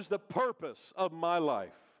say, what is the purpose of my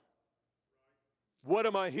life? What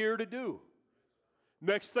am I here to do?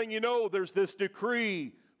 Next thing you know, there's this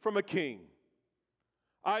decree from a king.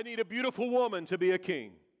 I need a beautiful woman to be a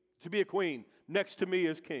king, to be a queen. Next to me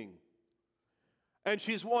is king. And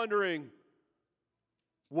she's wondering,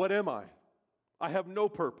 what am I? I have no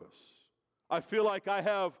purpose. I feel like I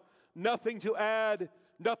have nothing to add,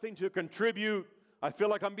 nothing to contribute. I feel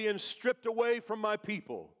like I'm being stripped away from my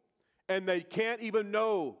people. And they can't even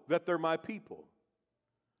know that they're my people.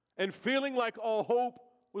 And feeling like all hope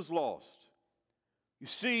was lost. You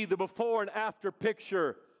see, the before and after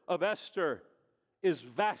picture of Esther is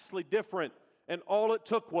vastly different. And all it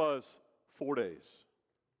took was 4 days.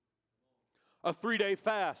 A 3-day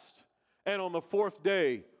fast. And on the 4th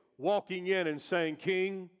day, walking in and saying,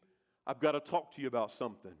 King, I've got to talk to you about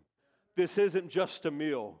something. This isn't just a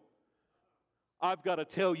meal. I've got to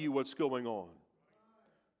tell you what's going on.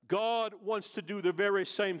 God wants to do the very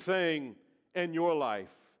same thing in your life.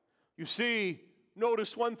 You see,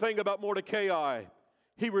 notice one thing about Mordecai.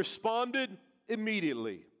 He responded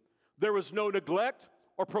immediately. There was no neglect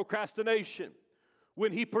or procrastination.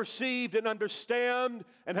 When he perceived and understood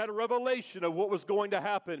and had a revelation of what was going to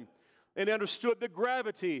happen and understood the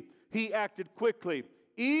gravity, he acted quickly.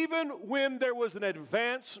 Even when there was an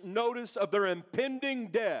advance notice of their impending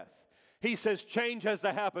death, he says change has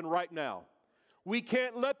to happen right now. We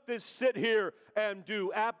can't let this sit here and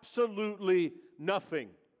do absolutely nothing.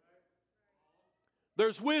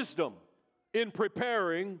 There's wisdom in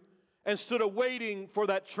preparing instead of waiting for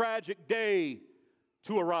that tragic day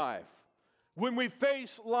to arrive. When we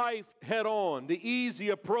face life head on, the easy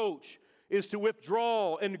approach is to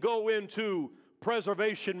withdraw and go into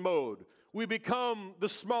preservation mode. We become the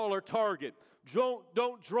smaller target.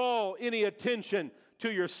 Don't draw any attention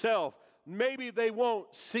to yourself. Maybe they won't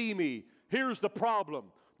see me. Here's the problem.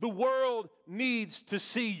 The world needs to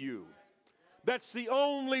see you. That's the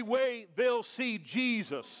only way they'll see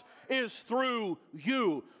Jesus is through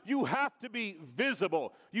you. You have to be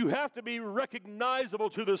visible. You have to be recognizable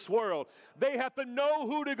to this world. They have to know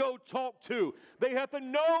who to go talk to. They have to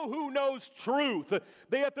know who knows truth.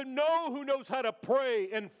 They have to know who knows how to pray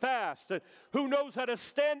and fast, who knows how to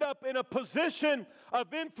stand up in a position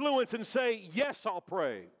of influence and say, yes, I'll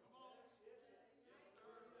pray.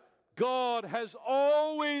 God has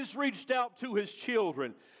always reached out to His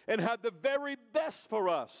children and had the very best for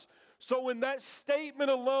us. So in that statement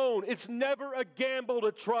alone, it's never a gamble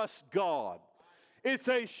to trust God. It's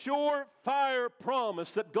a surefire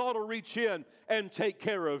promise that God will reach in and take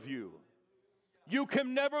care of you. You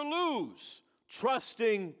can never lose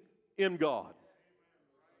trusting in God.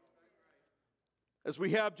 As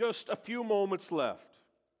we have just a few moments left,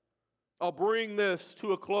 I'll bring this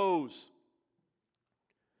to a close.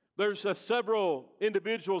 There's several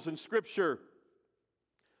individuals in Scripture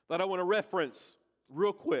that I want to reference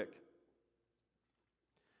real quick.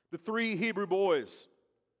 The 3 Hebrew boys.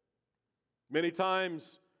 Many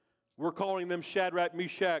times we're calling them Shadrach,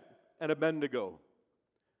 Meshach, and Abednego.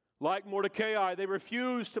 Like Mordecai, they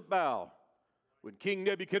refused to bow when King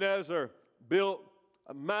Nebuchadnezzar built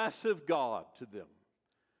a massive god to them,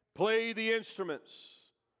 played the instruments,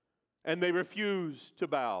 and they refused to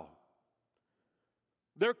bow.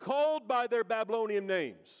 They're called by their Babylonian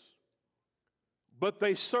names, but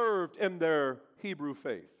they served in their Hebrew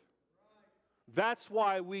faith. That's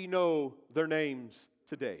why we know their names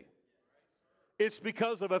today. It's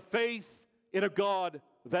because of a faith in a God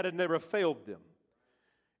that had never failed them.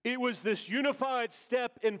 It was this unified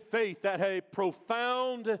step in faith that had a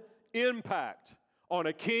profound impact on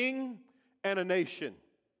a king and a nation.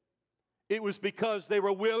 It was because they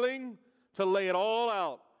were willing to lay it all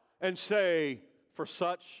out and say, for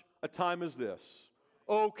such a time as this,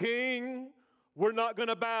 O King, we're not going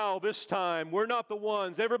to bow this time. We're not the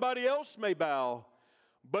ones. Everybody else may bow,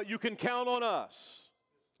 but you can count on us.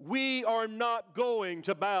 We are not going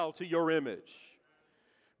to bow to your image.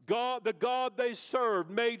 God, the God they served,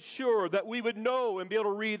 made sure that we would know and be able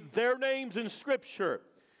to read their names in Scripture.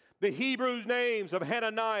 The Hebrew names of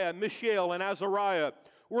Hananiah, Mishael, and Azariah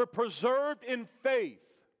were preserved in faith.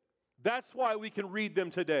 That's why we can read them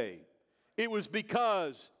today. It was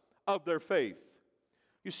because of their faith.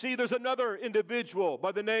 You see, there's another individual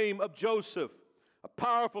by the name of Joseph, a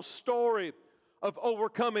powerful story of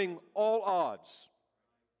overcoming all odds.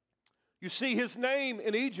 You see, his name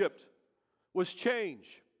in Egypt was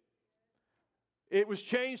changed. It was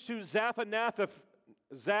changed to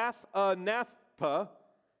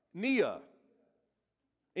Zaphnath-Paneah.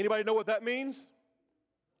 Anybody know what that means?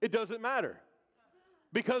 It doesn't matter,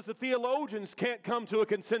 because the theologians can't come to a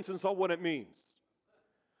consensus on what it means.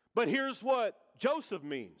 But here's what Joseph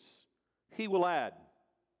means. He will add.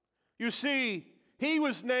 You see, he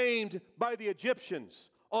was named by the Egyptians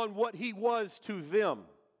on what he was to them.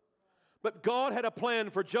 But God had a plan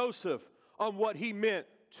for Joseph on what he meant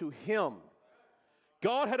to him.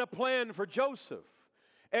 God had a plan for Joseph,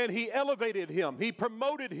 and he elevated him, he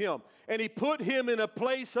promoted him, and he put him in a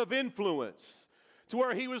place of influence to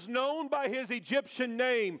where he was known by his Egyptian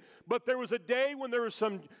name. But there was a day when there were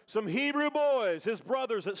some Hebrew boys, his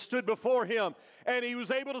brothers, that stood before him, and he was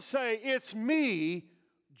able to say, "It's me,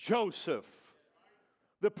 Joseph."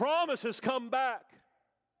 The promise has come back.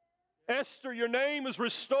 Esther, your name is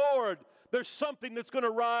restored. There's something that's going to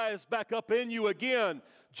rise back up in you again.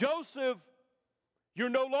 Joseph, you're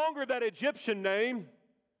no longer that Egyptian name.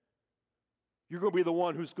 You're going to be the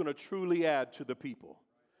one who's going to truly add to the people.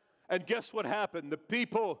 And guess what happened? The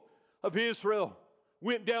people of Israel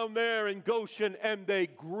went down there in Goshen, and they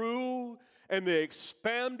grew and they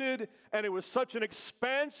expanded, and it was such an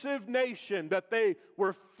expansive nation that they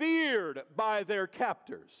were feared by their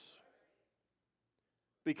captors,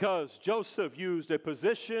 because Joseph used a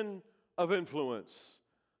position of influence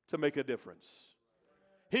to make a difference.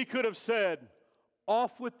 He could have said,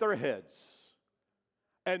 "Off with their heads,"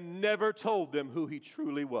 and never told them who he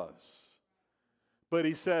truly was. But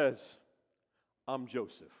he says, "I'm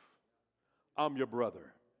Joseph. I'm your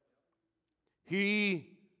brother."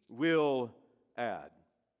 He will add.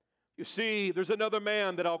 You see, there's another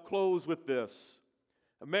man that I'll close with this.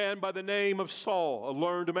 A man by the name of Saul, a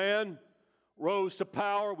learned man, rose to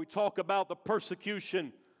power. We talk about the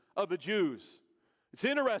persecution of the Jews. It's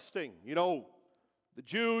interesting, you know, the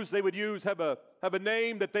Jews, they would have a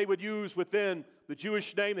name that they would use within the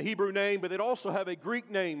Jewish name, the Hebrew name, but they'd also have a Greek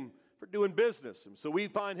name for doing business. And so we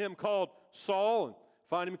find him called Saul and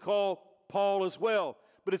find him called Paul as well.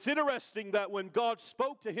 But it's interesting that when God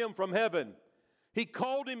spoke to him from heaven, he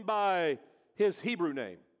called him by his Hebrew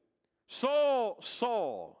name. "Saul,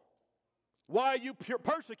 Saul, why are you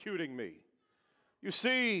persecuting me?" You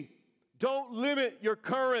see, don't limit your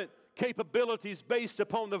current capabilities based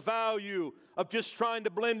upon the value of just trying to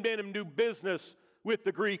blend in and do business with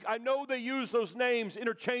the Greek. I know they use those names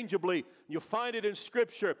interchangeably. You'll find it in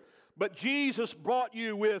Scripture. But Jesus brought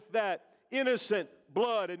you with that innocent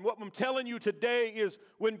blood. And what I'm telling you today is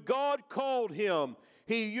when God called him,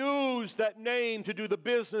 he used that name to do the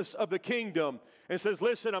business of the kingdom and says,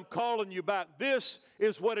 "Listen, I'm calling you back. This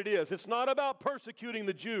is what it is. It's not about persecuting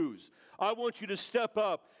the Jews. I want you to step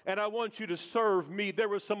up and I want you to serve me. There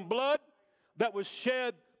was some blood that was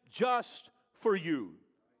shed just for you.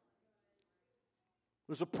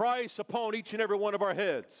 There's a price upon each and every one of our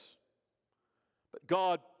heads. But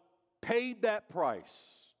God paid that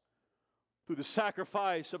price through the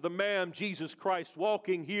sacrifice of the man Jesus Christ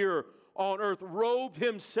walking here on earth, robed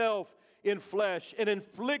himself in flesh and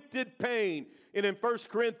inflicted pain. And in 1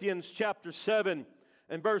 Corinthians chapter 7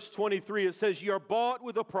 and verse 23, it says, "Ye are bought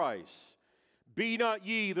with a price. Be not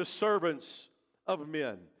ye the servants of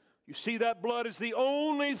men." You see, that blood is the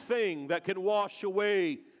only thing that can wash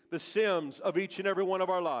away the sins of each and every one of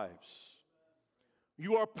our lives.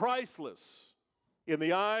 You are priceless in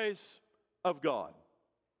the eyes of God,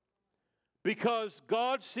 because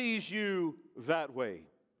God sees you that way.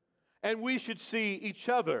 And we should see each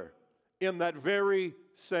other in that very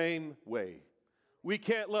same way. We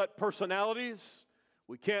can't let personalities,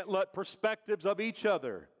 we can't let perspectives of each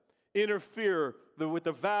other interfere with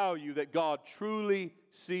the value that God truly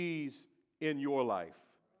sees in your life.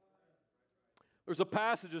 There's a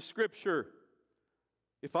passage of Scripture,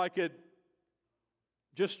 if I could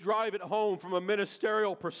just drive it home from a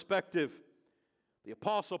ministerial perspective, The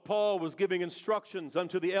Apostle Paul was giving instructions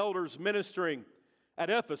unto the elders ministering at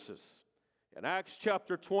Ephesus. In Acts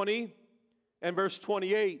chapter 20 and verse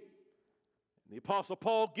 28, the Apostle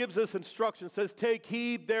Paul gives us instructions, says, "Take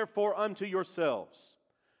heed therefore unto yourselves,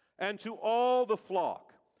 and to all the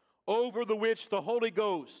flock, over the which the Holy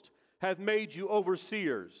Ghost hath made you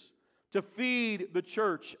overseers, to feed the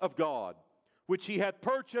church of God, which he hath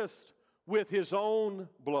purchased with his own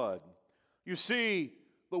blood." You see,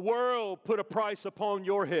 the world put a price upon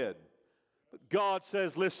your head. But God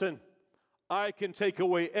says, listen, I can take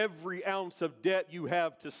away every ounce of debt you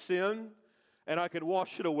have to sin, and I can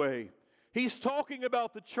wash it away. He's talking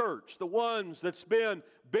about the church, the ones that's been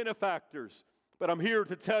benefactors. But I'm here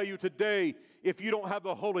to tell you today, if you don't have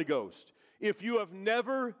the Holy Ghost, if you have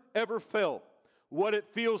never, ever felt what it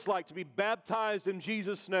feels like to be baptized in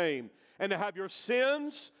Jesus' name and to have your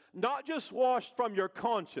sins not just washed from your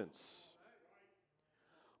conscience,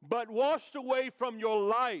 but washed away from your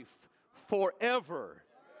life forever,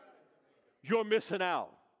 you're missing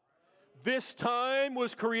out. This time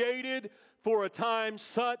was created for a time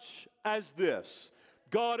such as this.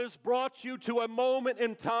 God has brought you to a moment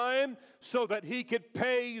in time so that he could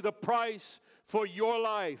pay the price for your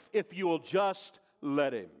life if you will just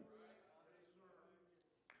let him.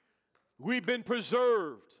 We've been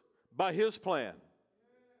preserved by his plan.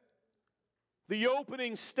 The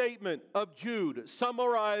opening statement of Jude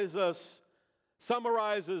summarizes us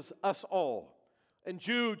all. In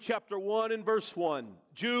Jude chapter 1 and verse 1,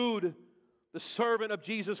 Jude, the servant of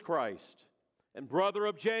Jesus Christ and brother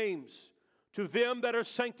of James, to them that are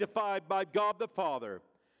sanctified by God the Father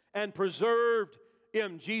and preserved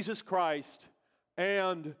in Jesus Christ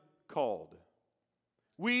and called.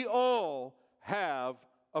 We all have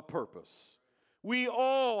a purpose. We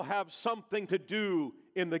all have something to do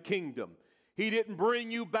in the kingdom. He didn't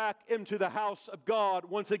bring you back into the house of God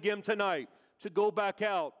once again tonight to go back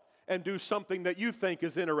out and do something that you think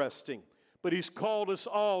is interesting. But he's called us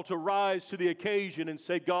all to rise to the occasion and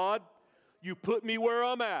say, God, you put me where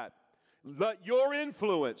I'm at. Let your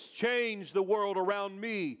influence change the world around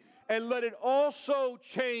me, and let it also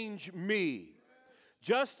change me.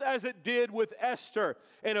 Just as it did with Esther,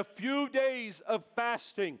 in a few days of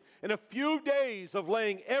fasting, in a few days of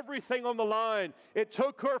laying everything on the line, it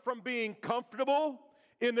took her from being comfortable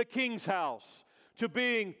in the king's house to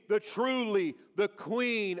being truly the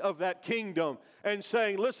queen of that kingdom and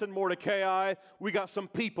saying, listen, Mordecai, we got some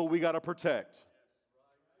people we got to protect.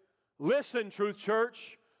 Listen, Truth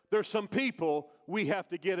Church, there's some people we have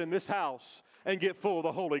to get in this house and get full of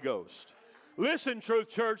the Holy Ghost. Listen, Truth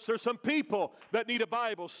Church, there's some people that need a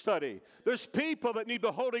Bible study. There's people that need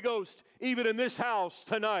the Holy Ghost even in this house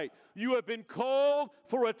tonight. You have been called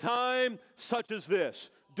for a time such as this.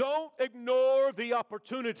 Don't ignore the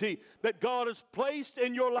opportunity that God has placed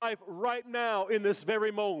in your life right now in this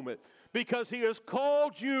very moment, because he has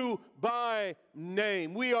called you by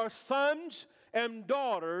name. We are sons and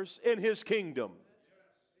daughters in his kingdom.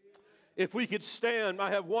 If we could stand,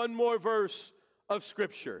 I have one more verse of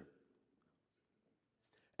Scripture.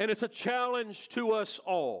 And it's a challenge to us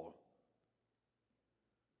all.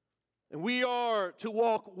 And we are to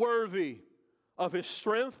walk worthy of his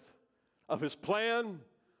strength, of his plan,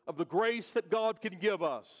 of the grace that God can give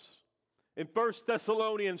us. In 1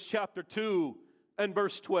 Thessalonians chapter 2 and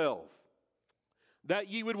verse 12, that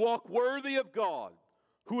ye would walk worthy of God,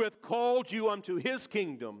 who hath called you unto his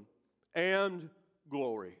kingdom and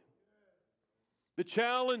glory. The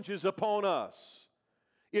challenge is upon us.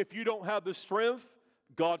 If you don't have the strength,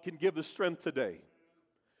 God can give the strength today.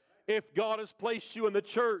 If God has placed you in the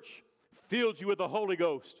church, filled you with the Holy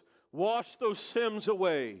Ghost, washed those sins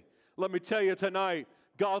away, let me tell you tonight,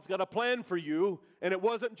 God's got a plan for you, and it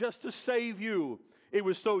wasn't just to save you. It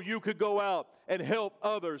was so you could go out and help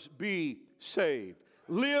others be saved.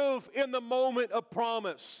 Live in the moment of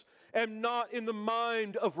promise and not in the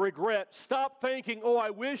mind of regret. Stop thinking, oh, I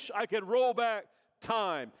wish I could roll back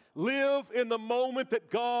time. Live in the moment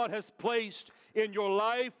that God has placed in your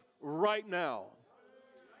life right now.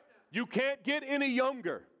 You can't get any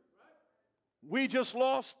younger. We just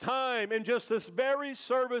lost time in just this very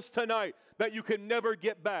service tonight that you can never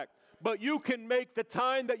get back. But you can make the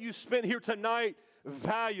time that you spent here tonight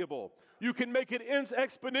valuable. You can make it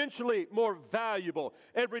exponentially more valuable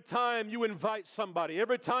every time you invite somebody,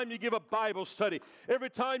 every time you give a Bible study,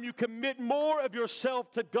 every time you commit more of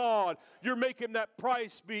yourself to God, you're making that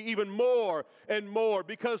price be even more and more.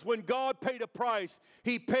 Because when God paid a price,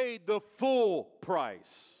 he paid the full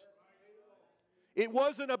price. It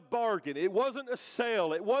wasn't a bargain. It wasn't a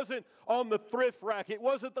sale. It wasn't on the thrift rack. It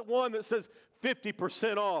wasn't the one that says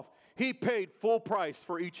 50% off. He paid full price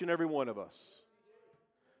for each and every one of us.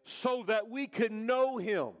 so that we could know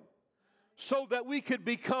Him, so that we could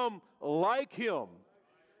become like Him,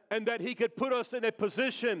 and that He could put us in a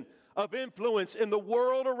position of influence in the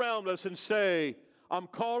world around us and say, I'm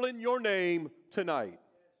calling your name tonight.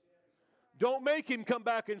 Don't make Him come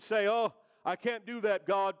back and say, oh, I can't do that,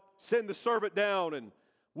 God. Send the servant down and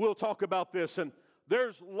we'll talk about this. And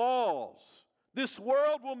there's laws. This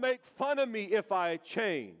world will make fun of me if I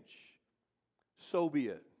change. So be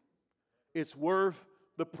it. It's worth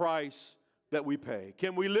the price that we pay.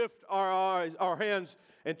 Can we lift our hands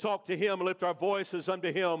and talk to Him, lift our voices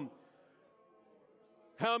unto Him?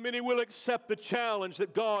 How many will accept the challenge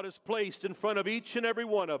that God has placed in front of each and every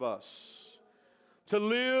one of us to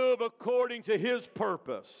live according to His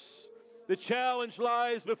purpose? The challenge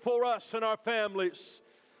lies before us and our families.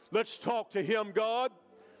 Let's talk to Him, God.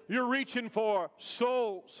 You're reaching for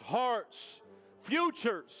souls, hearts,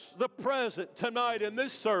 futures, the present tonight in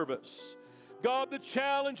this service. God, the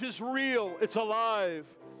challenge is real. It's alive.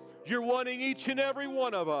 You're wanting each and every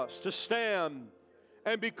one of us to stand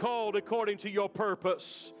and be called according to your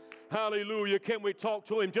purpose. Hallelujah. Can we talk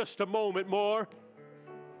to Him just a moment more?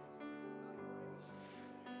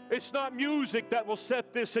 It's not music that will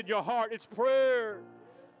set this in your heart. It's prayer.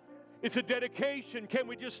 It's a dedication. Can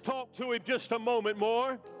we just talk to Him just a moment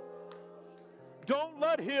more? Don't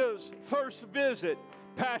let His first visit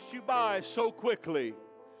pass you by so quickly,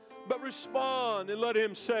 but respond and let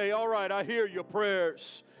Him say, all right, I hear your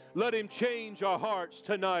prayers. Let Him change our hearts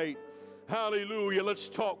tonight. Hallelujah. Let's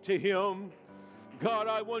talk to Him. God,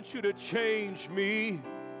 I want you to change me.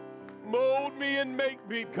 Mold me and make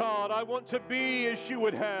me, God. I want to be as you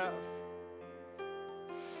would have.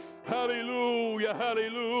 Hallelujah,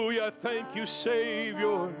 hallelujah. Thank you,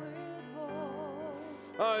 Savior.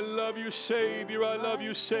 I love you, Savior. I love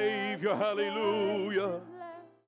you, Savior. Hallelujah.